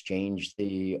they exchange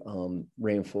the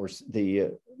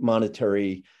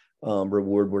monetary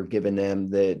reward we're giving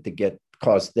them to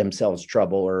cause themselves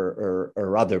trouble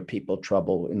or other people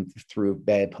trouble through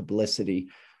bad publicity.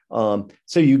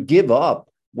 So you give up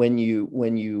when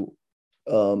you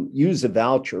use a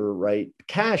voucher, right?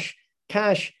 Cash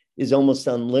is almost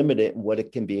unlimited in what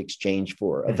it can be exchanged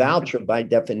for. A voucher, by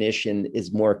definition,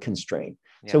 is more constrained.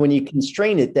 Yeah. So when you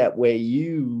constrain it that way,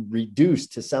 you reduce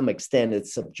to some extent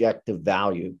its subjective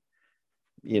value,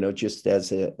 just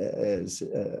as a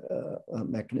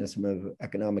mechanism of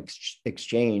economic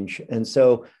exchange. And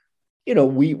so,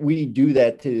 we do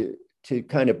that to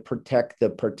kind of protect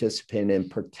the participant and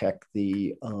protect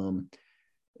the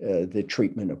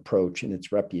treatment approach and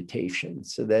its reputation.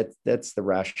 So that's the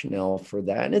rationale for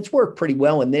that. And it's worked pretty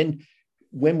well. And then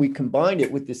when we combined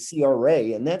it with the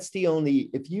CRA, and that's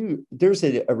there's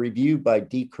a review by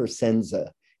D.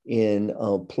 Crescenza in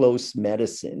PLOS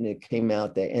Medicine. It came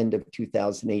out the end of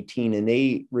 2018, and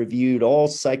they reviewed all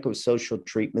psychosocial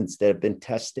treatments that have been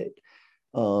tested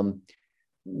for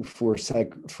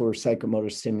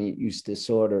psychomotor stimulant use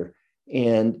disorder,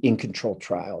 and in controlled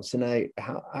trials. And I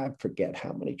forget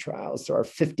how many trials. There are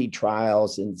 50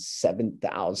 trials and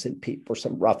 7,000 people,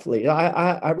 some roughly.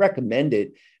 I recommend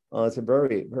it. It's a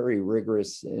very, very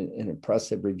rigorous and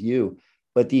impressive review.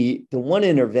 But the one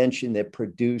intervention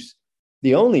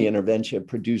the only intervention that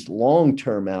produced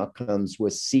long-term outcomes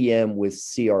was CM with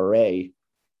CRA.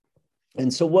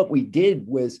 And so what we did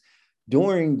was,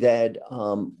 during that,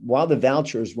 while the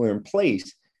vouchers were in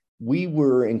place, we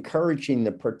were encouraging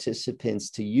the participants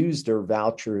to use their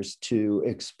vouchers to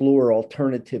explore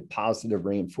alternative positive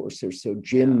reinforcers. So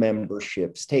gym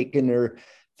memberships, taking their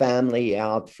family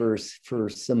out for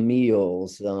some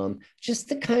meals, just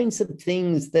the kinds of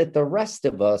things that the rest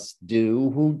of us do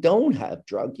who don't have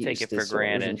drug use disorders. Take it for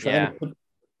granted.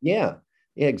 Yeah,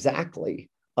 exactly.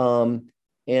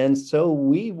 And so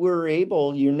we were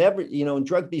able, you never, in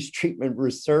drug-based treatment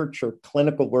research or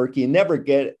clinical work, you never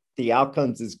get the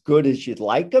outcomes as good as you'd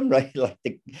like them, right? Like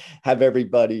to have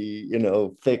everybody,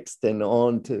 fixed and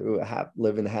on to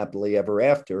living happily ever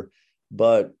after.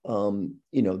 But,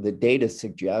 the data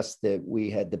suggests that we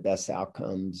had the best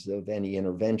outcomes of any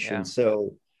intervention. Yeah.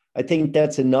 So I think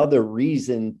that's another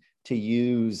reason to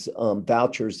use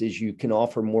vouchers, is you can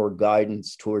offer more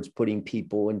guidance towards putting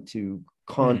people into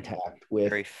contact with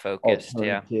very focused,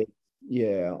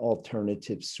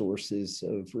 alternative sources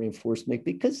of reinforcement.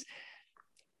 Because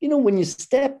when you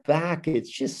step back, it's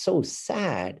just so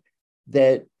sad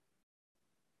that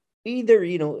either,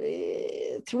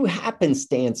 through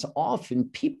happenstance, often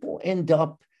people end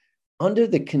up under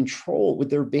the control, with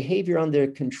their behavior under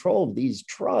control of these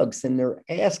drugs, and they're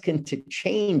asking to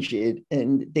change it,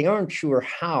 and they aren't sure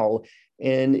how.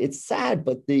 And it's sad,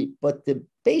 but the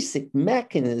basic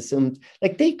mechanism,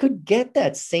 like they could get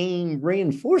that same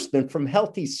reinforcement from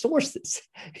healthy sources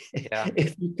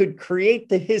if you could create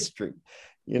the history.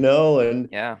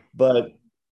 But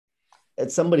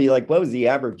at somebody like, what was the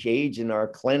average age in our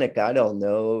clinic? I don't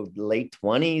know, late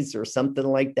 20s or something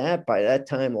like that. By that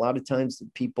time, a lot of times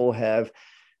people have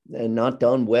not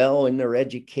done well in their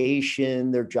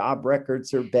education, their job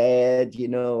records are bad. A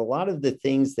lot of the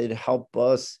things that help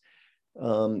us,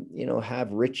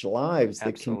 have rich lives that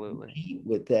Absolutely. can compete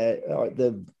with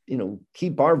that,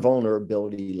 keep our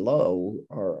vulnerability low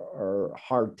are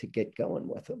hard to get going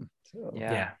with them. So,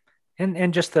 yeah.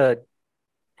 And just the,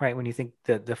 right, when you think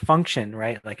the function,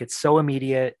 right, like it's so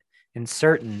immediate and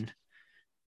certain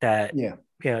that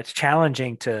it's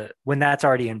challenging to, when that's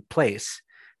already in place,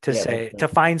 to say, to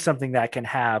find something that can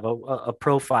have a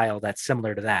profile that's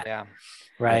similar to that.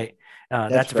 Right.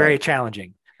 That's very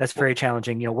challenging. That's very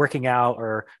challenging, working out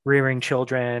or rearing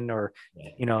children, or,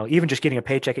 even just getting a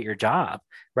paycheck at your job,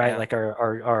 right? Like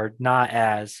are not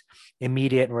as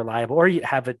immediate and reliable, or you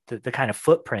have the kind of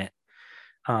footprint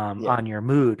on your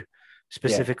mood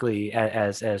specifically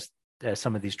as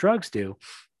some of these drugs do.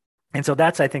 And so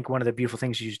that's, I think, one of the beautiful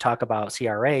things you talk about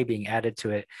CRA being added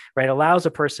to it, right? Allows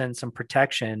a person some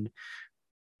protection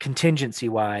contingency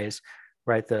wise,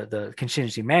 right? The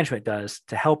contingency management does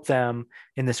to help them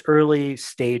in this early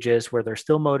stages where they're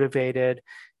still motivated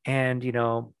and,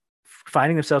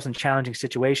 finding themselves in challenging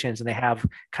situations, and they have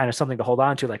kind of something to hold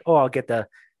on to, like, oh, I'll get the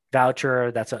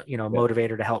voucher. That's a,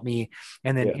 motivator to help me.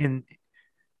 And then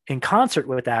in concert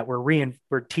with that,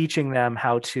 we're teaching them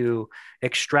how to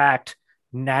extract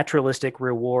naturalistic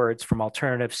rewards from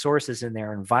alternative sources in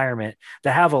their environment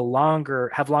that have longer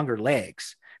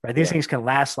legs, right? These things can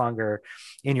last longer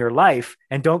in your life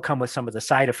and don't come with some of the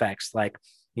side effects like,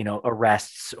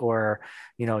 arrests or,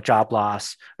 job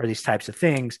loss or these types of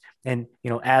things. And,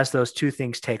 as those two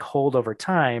things take hold over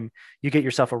time, you get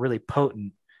yourself a really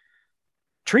potent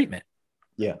treatment.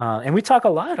 And we talk a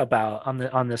lot about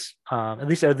on this, at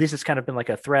least it's kind of been like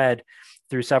a thread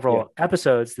through several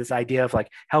episodes. This idea of like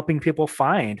helping people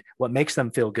find what makes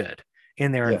them feel good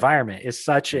in their environment is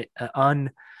such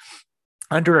an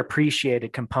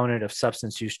underappreciated component of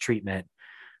substance use treatment.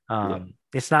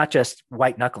 It's not just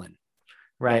white knuckling,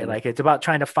 right? Like it's about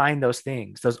trying to find those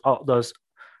things, those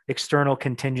external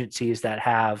contingencies that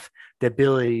have the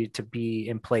ability to be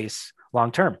in place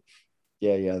long term.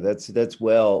 Yeah, that's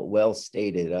well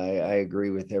stated. I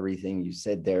agree with everything you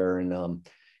said there, and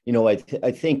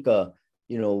I think the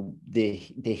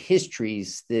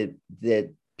histories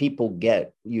that people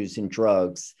get using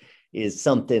drugs is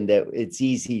something that it's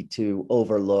easy to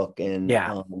overlook, and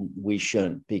we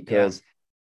shouldn't, because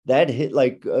that hit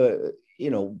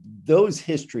those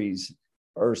histories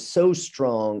are so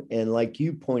strong, and like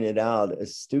you pointed out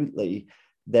astutely,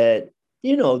 that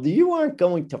you aren't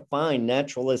going to find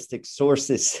naturalistic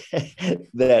sources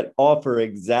that offer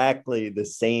exactly the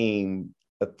same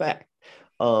effect.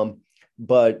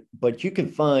 But you can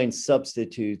find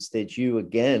substitutes that you,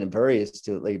 again, very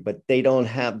astutely, but they don't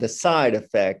have the side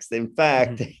effects. In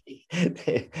fact,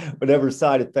 whatever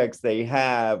side effects they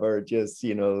have are just,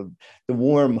 the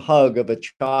warm hug of a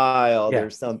child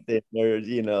or something.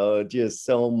 They're, just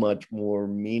so much more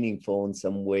meaningful in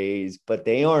some ways, but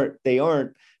they aren't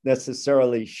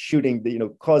necessarily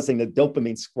causing the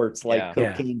dopamine squirts like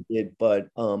cocaine did. But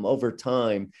over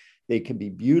time, they can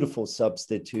be beautiful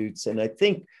substitutes. And I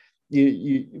think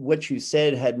what you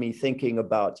said had me thinking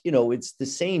about, it's the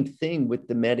same thing with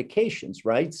the medications,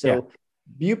 right? So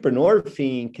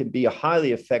buprenorphine can be a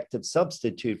highly effective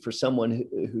substitute for someone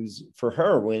who's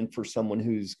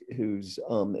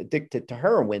addicted to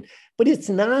heroin, but it's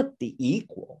not the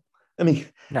equal. I mean,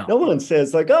 no one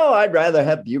says like, oh, I'd rather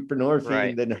have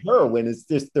buprenorphine than heroin. It's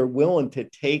just they're willing to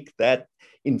take that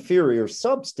inferior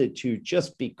substitute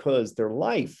just because their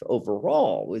life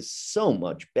overall is so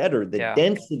much better.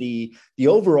 The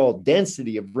overall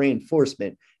density of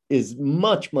reinforcement is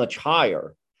much, much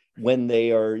higher when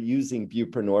they are using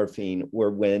buprenorphine,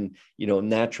 or when,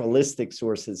 naturalistic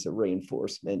sources of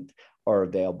reinforcement are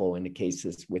available in the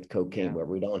cases with cocaine where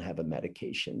we don't have a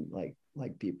medication like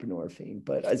buprenorphine.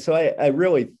 But so I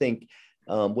really think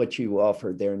what you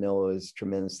offered there, Noah, is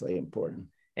tremendously important.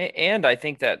 And I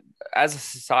think that as a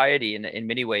society, in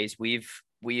many ways,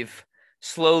 we've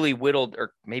slowly whittled,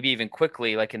 or maybe even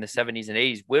quickly, like in the 70s and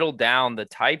 80s, whittled down the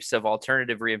types of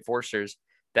alternative reinforcers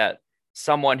that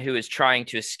someone who is trying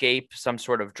to escape some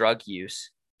sort of drug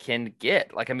use can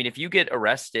get. Like, I mean, if you get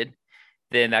arrested,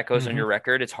 then that goes on your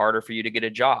record. It's harder for you to get a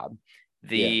job.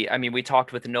 I mean, we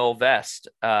talked with Noel Vest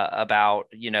about,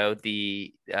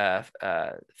 the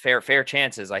fair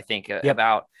chances, I think,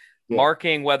 about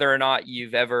marking whether or not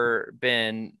you've ever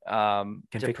been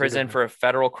to prison for a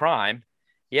federal crime.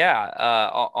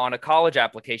 On a college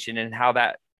application, and how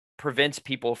that prevents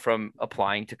people from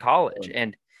applying to college.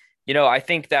 And, I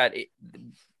think that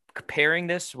pairing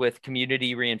this with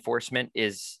community reinforcement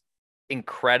is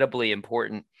incredibly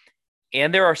important.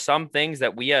 And there are some things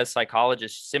that we as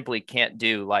psychologists simply can't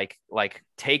do, like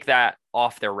take that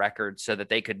off their record so that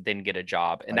they could then get a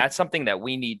job. And that's something that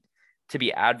we need to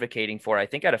be advocating for, I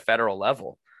think, at a federal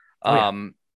level,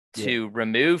 to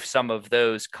remove some of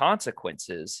those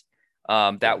consequences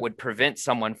that would prevent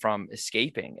someone from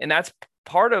escaping. And that's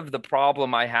part of the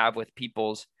problem I have with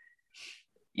people's,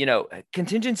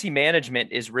 contingency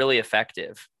management is really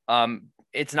effective.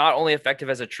 It's not only effective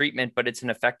as a treatment, but it's an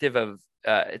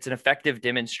effective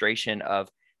demonstration of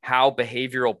how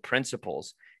behavioral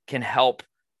principles can help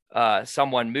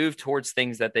someone move towards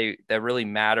things that really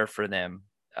matter for them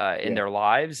in their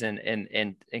lives,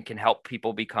 and can help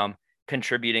people become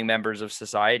contributing members of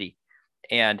society.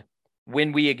 And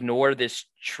when we ignore this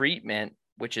treatment,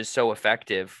 which is so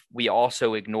effective, we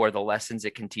also ignore the lessons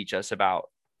it can teach us about,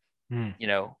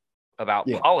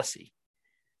 policy.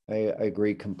 I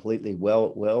agree completely.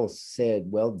 Well said.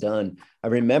 Well done. I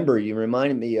remember you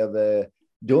reminded me of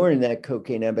during that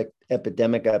cocaine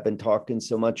epidemic I've been talking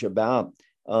so much about.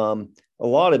 A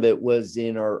lot of it was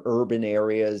in our urban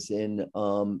areas, and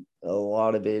a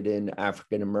lot of it in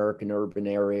African American urban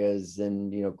areas,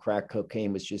 and crack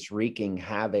cocaine was just wreaking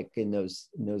havoc in those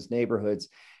neighborhoods.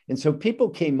 And so people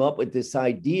came up with this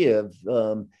idea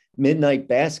of midnight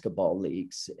basketball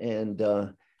leagues, and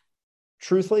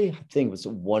truthfully, I think it was a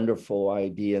wonderful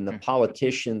idea. And the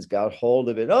politicians got hold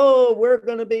of it. Oh, we're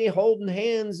going to be holding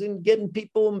hands and getting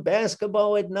people in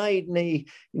basketball at night. And they,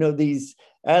 these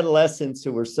adolescents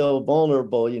who were so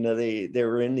vulnerable, they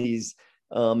were in these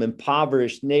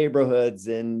impoverished neighborhoods,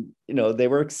 and, they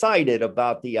were excited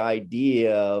about the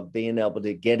idea of being able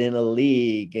to get in a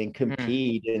league and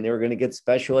compete. And they were going to get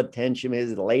special attention. It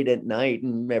was late at night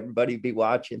and everybody be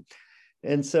watching.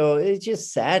 And so it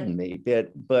just saddened me. But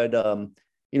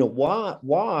why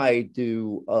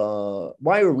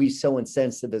are we so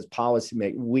insensitive as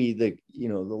policymakers? We, the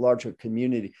larger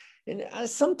community, and I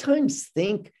sometimes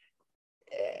think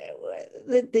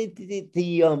that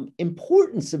the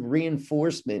importance of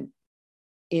reinforcement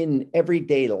in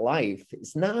everyday life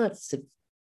is not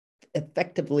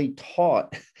effectively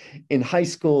taught in high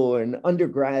school and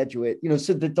undergraduate.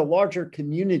 So that the larger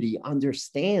community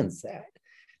understands that.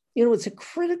 It's a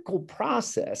critical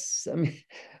process. I mean,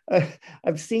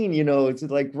 I've seen, it's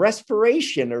like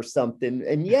respiration or something,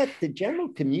 and yet the general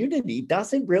community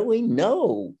doesn't really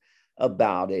know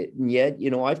about it. And yet,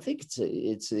 I think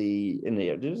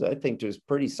I think there's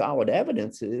pretty solid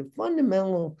evidence, a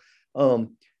fundamental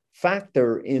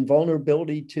factor in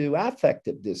vulnerability to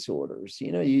affective disorders.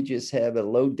 You just have a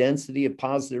low density of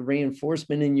positive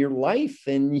reinforcement in your life,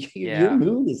 and your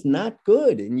mood is not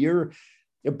good, and your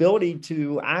ability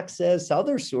to access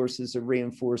other sources of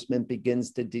reinforcement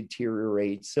begins to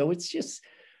deteriorate. So it's just,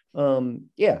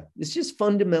 it's just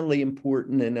fundamentally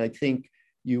important. And I think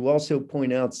you also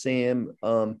point out, Sam,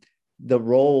 the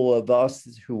role of us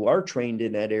who are trained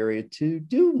in that area to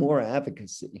do more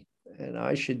advocacy. And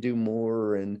I should do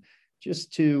more, and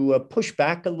just to push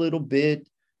back a little bit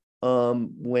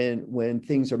when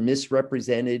things are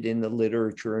misrepresented in the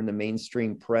literature and the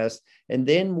mainstream press. And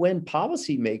then when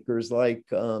policymakers like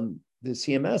the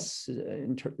CMS,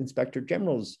 Inspector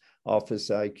General's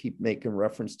office, I keep making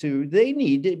reference to, they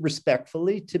need it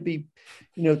respectfully to be,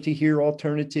 to hear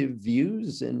alternative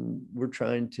views. And we're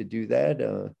trying to do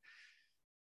that.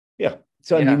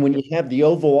 So, I mean, when you have the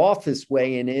Oval Office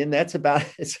weighing in, that's about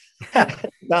as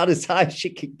high as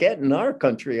you could get in our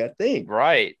country, I think.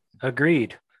 Right.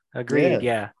 Agreed.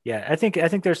 Yeah. I think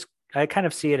I kind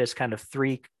of see it as kind of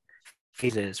three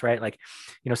phases, right? Like,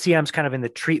 CM's kind of in the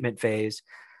treatment phase.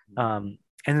 And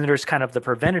then there's kind of the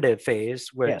preventative phase,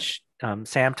 which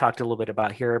Sam talked a little bit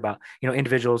about here, about,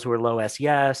 individuals who are low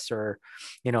SES, or,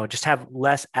 just have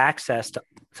less access to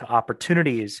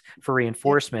opportunities for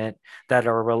reinforcement that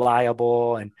are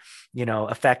reliable and,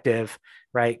 effective,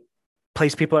 right?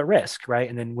 Place people at risk, right?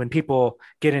 And then when people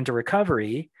get into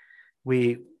recovery,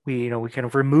 we kind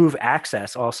of remove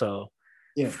access also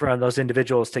from those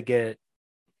individuals to get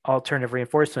alternative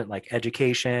reinforcement, like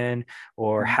education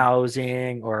or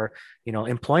housing or,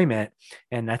 employment.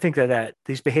 And I think that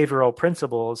these behavioral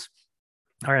principles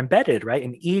are embedded, right,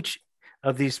 in each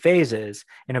of these phases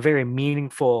in a very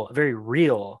meaningful, very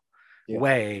real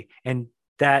way. And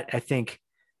that, I think,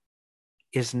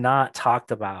 is not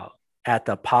talked about at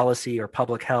the policy or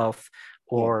public health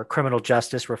or criminal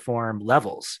justice reform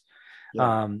levels.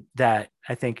 That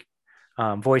I think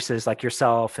voices like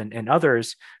yourself and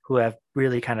others who have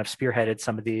really kind of spearheaded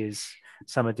some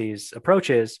of these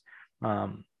approaches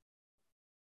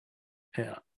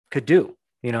could do.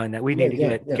 and that we need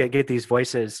to get these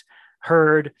voices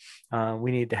heard.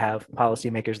 We need to have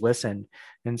policymakers listen.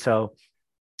 And so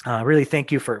really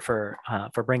thank you for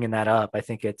bringing that up. I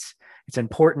think it's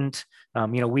important.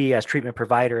 We as treatment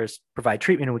providers provide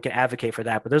treatment and we can advocate for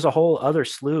that, but there's a whole other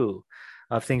slew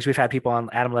of things. We've had people on.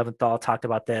 Adam Leventhal talked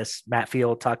about this. Matt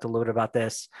Field talked a little bit about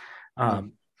this, about,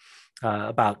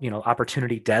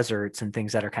 opportunity deserts and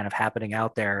things that are kind of happening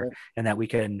out there. And that we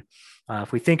can,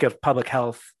 if we think of public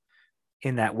health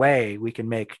in that way, we can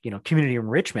make, community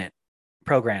enrichment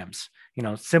programs,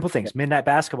 simple things, midnight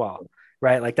basketball,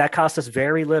 right? Like that costs us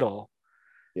very little,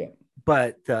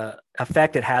 but the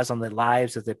effect it has on the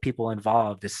lives of the people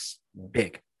involved is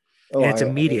big. And it's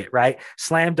immediate, right?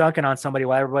 Slam dunking on somebody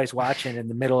while everybody's watching in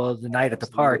the middle of the night at the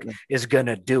park is going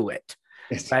to do it,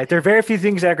 right? There are very few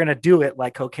things that are going to do it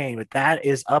like cocaine, but that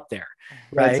is up there,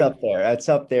 right? That's up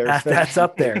there. That's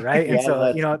up there, right? And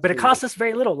so, but it costs us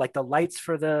very little, like the lights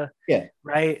for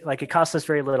right? Like it costs us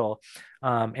very little.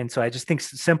 And so I just think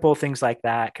simple things like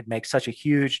that could make such a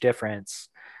huge difference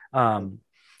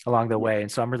along the way.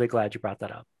 And so I'm really glad you brought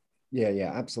that up.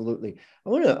 Yeah, absolutely. I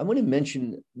want to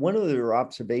mention one other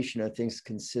observation I think is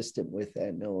consistent with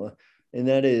that, Noah, and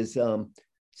that is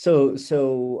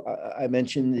so I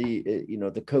mentioned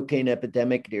the cocaine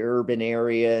epidemic, the urban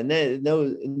area, and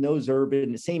those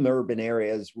same urban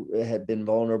areas have been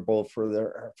vulnerable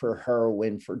for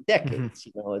heroin for decades.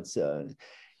 Mm-hmm.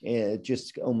 It's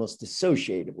just almost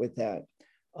associated with that.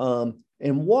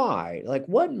 And why? Like,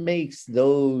 what makes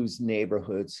those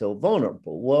neighborhoods so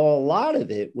vulnerable? Well, a lot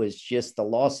of it was just the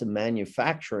loss of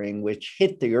manufacturing, which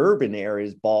hit the urban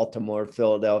areas, Baltimore,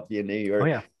 Philadelphia, New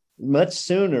York, much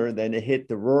sooner than it hit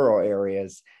the rural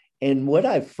areas. And what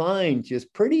I find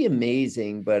just pretty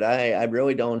amazing, but I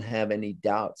really don't have any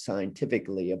doubt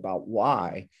scientifically about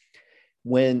why.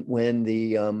 When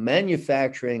the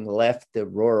manufacturing left the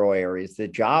rural areas, the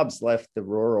jobs left the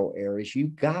rural areas, you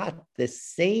got the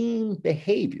same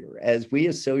behavior as we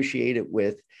associate it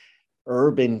with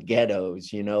urban ghettos,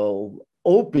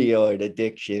 opioid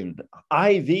addiction,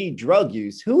 IV drug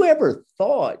use. Whoever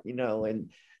thought, in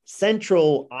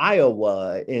central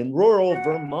Iowa, in rural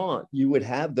Vermont, you would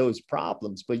have those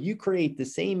problems, but you create the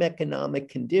same economic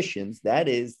conditions. That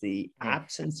is the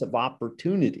absence of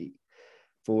opportunity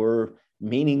for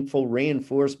meaningful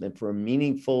reinforcement, for a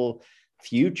meaningful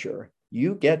future.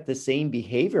 You get the same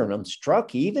behavior, and I'm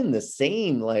struck, even the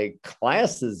same like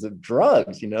classes of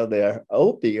drugs, they're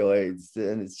opioids,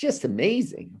 and it's just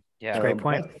amazing. Yeah, great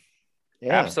point.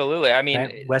 Absolutely. I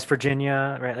mean, West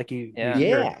Virginia, right? Like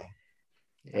Cleveland,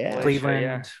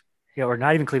 or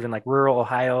not even Cleveland, like rural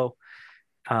Ohio,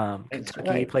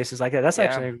 Kentucky, places like that. That's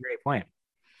actually a great point.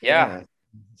 Yeah.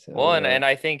 So, well, and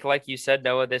I think, like you said,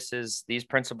 Noah, these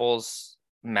principles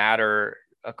matter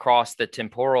across the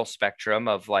temporal spectrum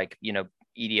of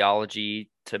etiology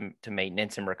to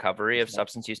maintenance and recovery of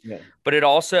substance use, but it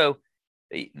also,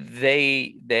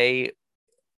 they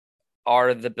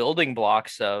are the building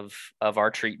blocks of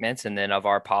our treatments and then of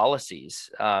our policies.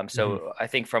 So I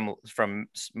think from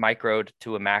micro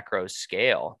to a macro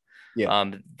scale,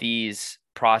 these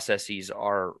processes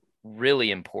are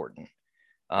really important.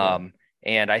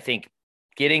 And I think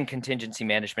getting contingency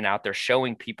management out there,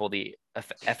 showing people the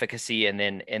efficacy, and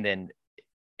then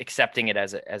accepting it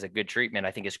as a good treatment,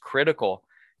 I think is critical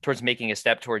towards making a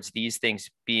step towards these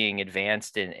things being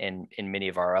advanced in many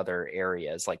of our other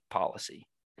areas like policy.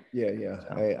 So.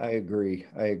 I agree.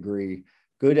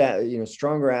 Good,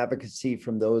 stronger advocacy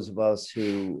from those of us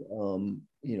who,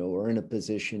 are in a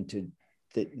position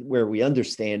where we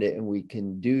understand it and we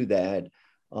can do that.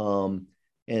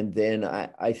 And then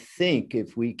I think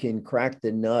if we can crack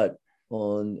the nut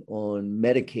on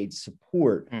Medicaid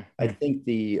support, I think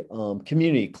the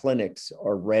community clinics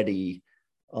are ready.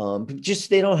 Just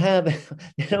they don't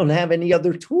have any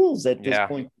other tools at this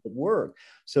point to work.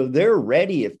 So they're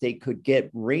ready if they could get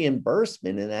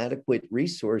reimbursement and adequate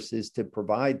resources to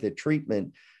provide the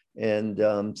treatment. And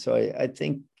so I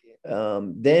think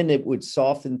then it would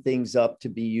soften things up to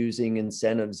be using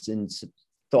incentives in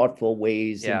thoughtful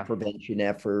ways and prevention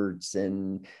efforts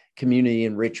and community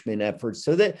enrichment efforts.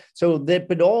 So that,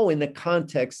 but all in the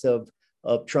context of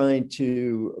trying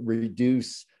to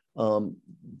reduce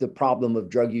the problem of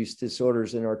drug use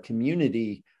disorders in our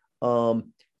community.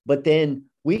 But then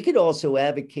we could also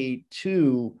advocate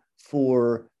too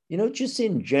for, just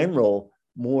in general,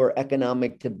 more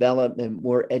economic development,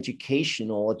 more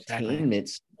educational attainment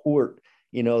support.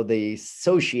 The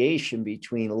association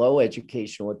between low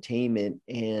educational attainment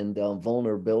and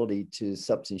vulnerability to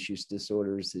substance use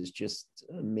disorders is just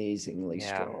amazingly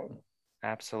strong.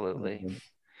 Absolutely.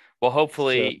 Well,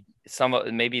 hopefully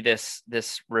maybe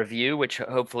this review, which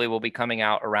hopefully will be coming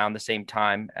out around the same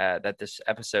time that this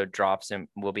episode drops, and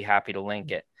we'll be happy to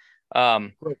link it.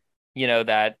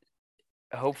 That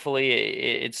hopefully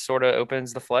it sort of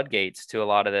opens the floodgates to a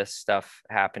lot of this stuff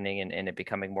happening and it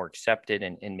becoming more accepted,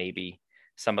 and maybe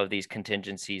some of these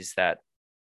contingencies that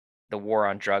the war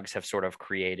on drugs have sort of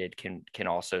created can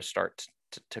also start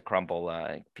to crumble,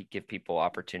 give people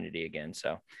opportunity again.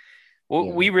 So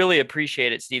we really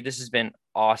appreciate it, Steve. This has been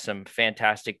awesome,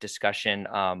 fantastic discussion.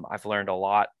 I've learned a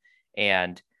lot,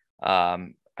 and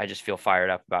I just feel fired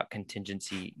up about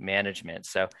contingency management.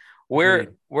 So we're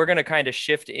going to kind of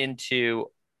shift into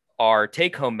our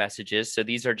take-home messages. So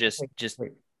these are just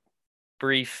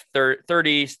brief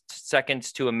 30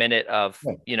 seconds to a minute of,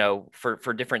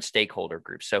 for different stakeholder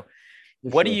groups. So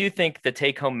what do you think the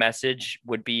take-home message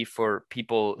would be for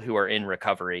people who are in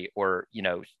recovery or,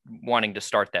 wanting to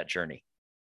start that journey?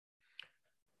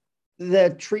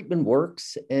 That treatment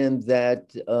works, and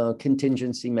that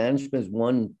contingency management is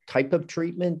one type of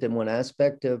treatment and one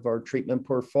aspect of our treatment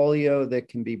portfolio that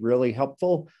can be really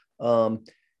helpful.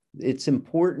 It's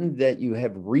important that you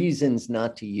have reasons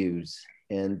not to use,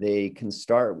 and they can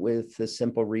start with the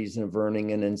simple reason of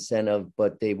earning an incentive,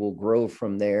 but they will grow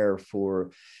from there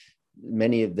for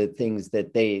many of the things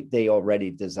that they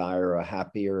already desire: a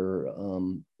happier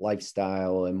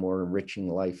lifestyle, a more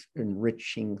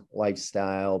enriching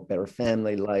lifestyle, better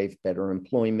family life, better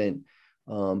employment.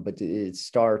 But it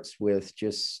starts with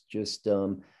just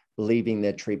believing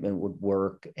that treatment would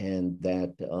work, and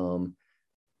that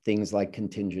things like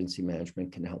contingency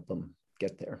management can help them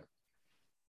get there.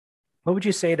 What would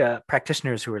you say to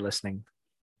practitioners who are listening?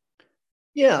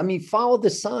 Yeah, I mean, follow the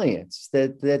science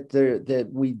that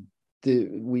we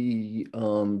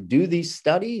do these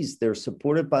studies. They're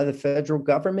supported by the federal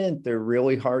government. They're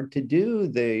really hard to do.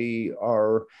 They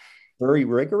are very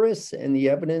rigorous, and the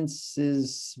evidence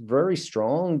is very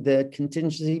strong that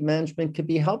contingency management could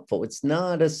be helpful. It's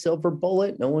not a silver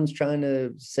bullet. No one's trying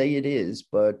to say it is,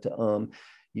 but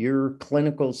your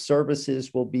clinical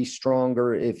services will be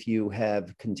stronger if you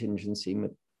have contingency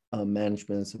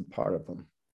management as a part of them.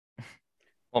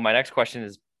 Well, my next question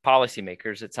is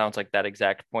policymakers. It sounds like that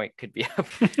exact point could be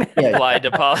applied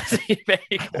to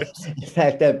policymakers. In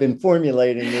fact, I've been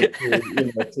formulating it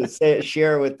to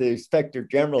share with the Inspector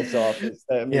General's office.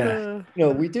 I mean,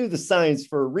 we do the science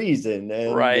for a reason,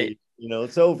 and right.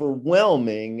 It's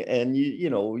overwhelming, and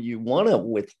you want to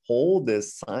withhold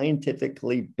this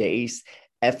scientifically based,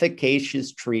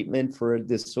 efficacious treatment for a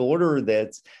disorder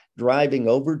that's driving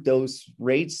overdose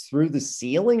rates through the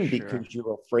ceiling because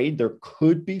you're afraid there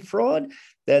could be fraud.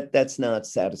 That's not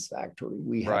satisfactory.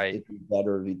 We have to do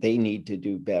better. They need to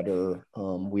do better.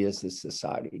 We as a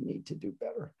society need to do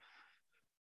better.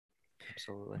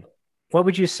 Absolutely. What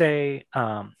would you say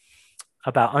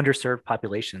about underserved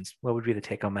populations? What would be the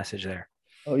take-home message there?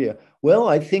 Oh, yeah. Well,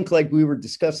 I think, like we were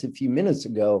discussing a few minutes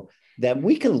ago, that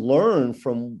we can learn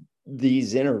from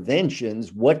these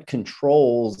interventions what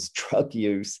controls drug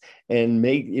use and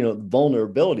make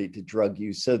vulnerability to drug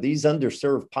use. So these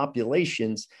underserved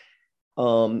populations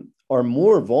are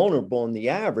more vulnerable than the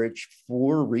average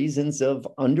for reasons of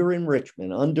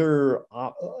under-enrichment,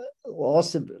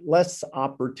 less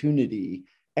opportunity.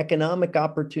 Economic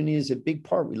opportunity is a big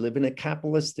part. We live in a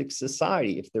capitalistic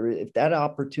society. If that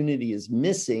opportunity is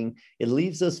missing, it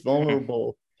leaves us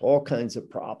vulnerable to all kinds of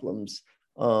problems.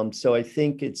 So I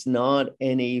think it's not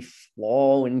any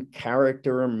flaw in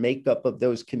character or makeup of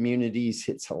those communities.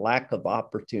 It's a lack of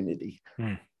opportunity.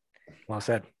 Well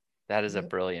said. That is a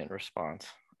brilliant response.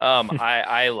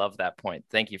 I love that point.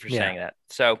 Thank you for saying that.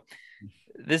 So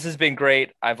this has been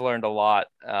great. I've learned a lot.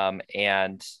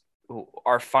 And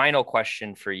our final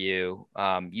question for you,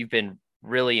 you've been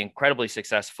really incredibly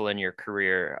successful in your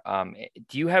career.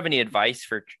 Do you have any advice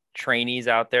for trainees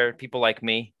out there, people like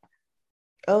me?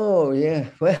 Oh, yeah.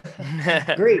 Well,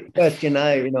 great question.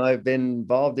 I've been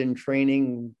involved in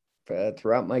training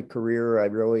throughout my career. I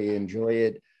really enjoy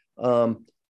it.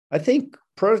 I think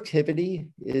productivity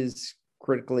is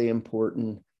critically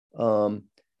important.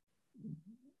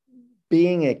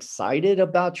 Being excited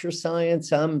about your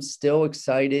science. I'm still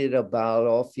excited about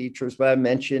all features, but I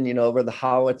mentioned, over the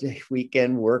holiday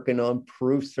weekend, working on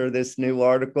proofs for this new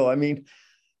article. I mean,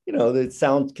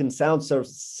 that can sound so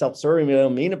self-serving. I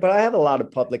don't mean it, but I have a lot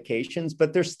of publications,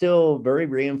 but they're still very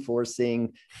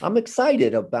reinforcing. I'm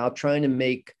excited about trying to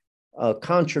make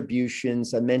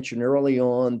contributions. I mentioned early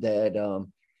on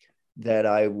that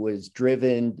I was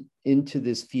driven into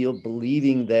this field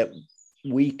believing that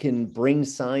we can bring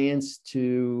science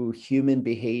to human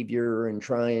behavior and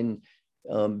try and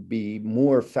be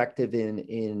more effective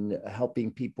in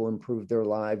helping people improve their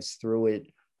lives through it.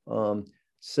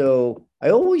 So I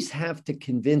always have to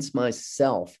convince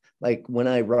myself, like when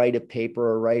I write a paper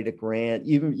or write a grant.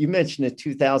 You mentioned a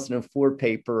 2004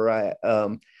 paper. I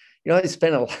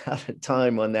spent a lot of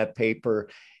time on that paper,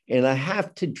 and I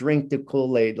have to drink the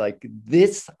Kool-Aid. Like,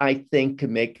 this, I think,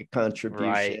 can make a contribution.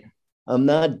 Right. I'm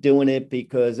not doing it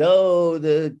because, oh,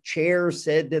 the chair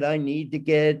said that I need to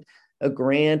get a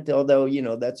grant, although,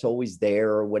 that's always there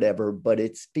or whatever, but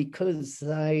it's because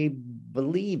I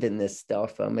believe in this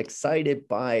stuff. I'm excited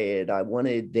by it. I want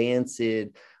to advance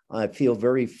it. I feel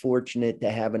very fortunate to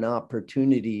have an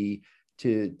opportunity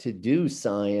to do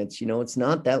science. It's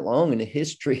not that long in the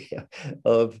history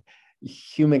of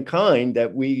humankind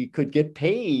that we could get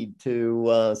paid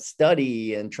to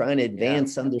study and try and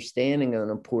advance understanding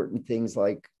on important things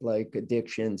like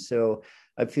addiction. So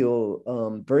I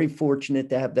feel very fortunate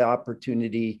to have the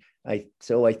opportunity. I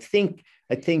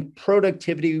think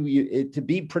productivity, to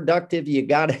be productive, you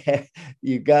gotta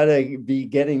be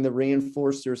getting the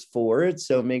reinforcers for it.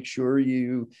 So make sure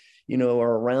you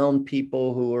are around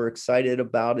people who are excited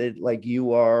about it, like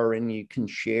you are, and you can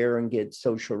share and get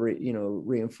social,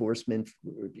 reinforcement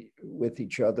with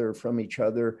each other, from each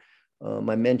other.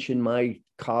 I mentioned my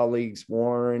colleagues,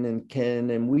 Warren and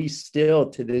Ken, and we still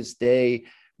to this day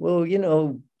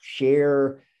will,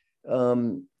 share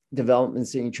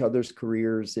developments in each other's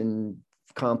careers and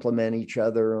complement each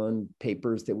other on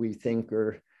papers that we think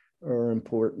are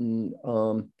important.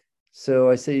 So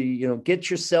I say, get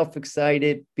yourself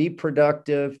excited, be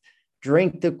productive,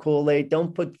 drink the Kool-Aid.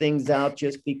 Don't put things out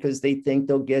just because they think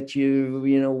they'll get you,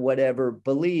 whatever.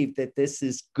 Believe that this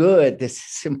is good. This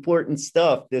is important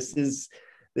stuff. This is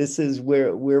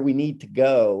where we need to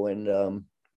go. And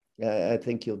I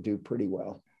think you'll do pretty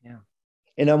well. Yeah.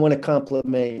 And I want to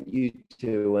compliment you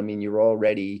too. I mean,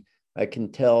 I can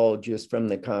tell just from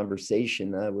the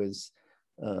conversation, I was,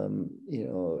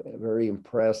 very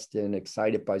impressed and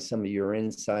excited by some of your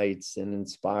insights and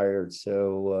inspired.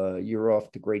 So you're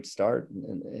off to a great start,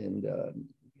 and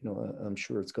I'm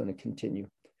sure it's going to continue.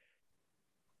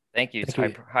 Thank you. It's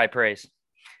high praise.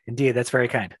 Indeed, that's very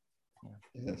kind.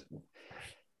 Yes.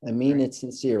 I mean it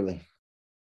sincerely.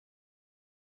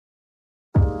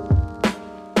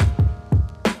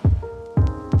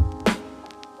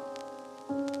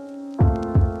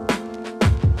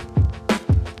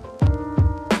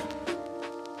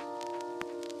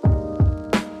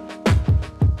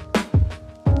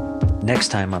 Next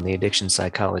time on The Addiction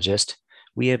Psychologist,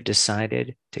 we have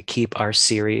decided to keep our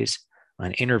series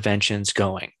on interventions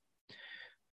going.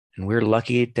 And we're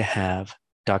lucky to have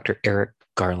Dr. Eric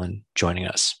Garland joining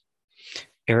us.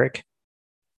 Eric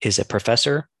is a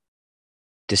professor,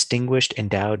 distinguished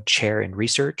endowed chair in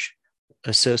research,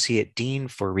 associate dean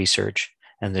for research,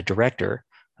 and the director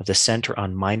of the Center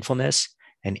on Mindfulness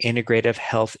and Integrative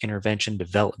Health Intervention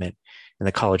Development in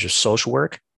the College of Social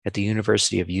Work at the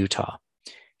University of Utah.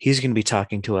 He's going to be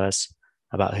talking to us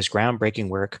about his groundbreaking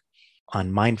work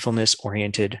on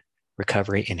mindfulness-oriented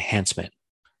recovery enhancement.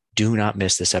 Do not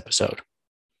miss this episode.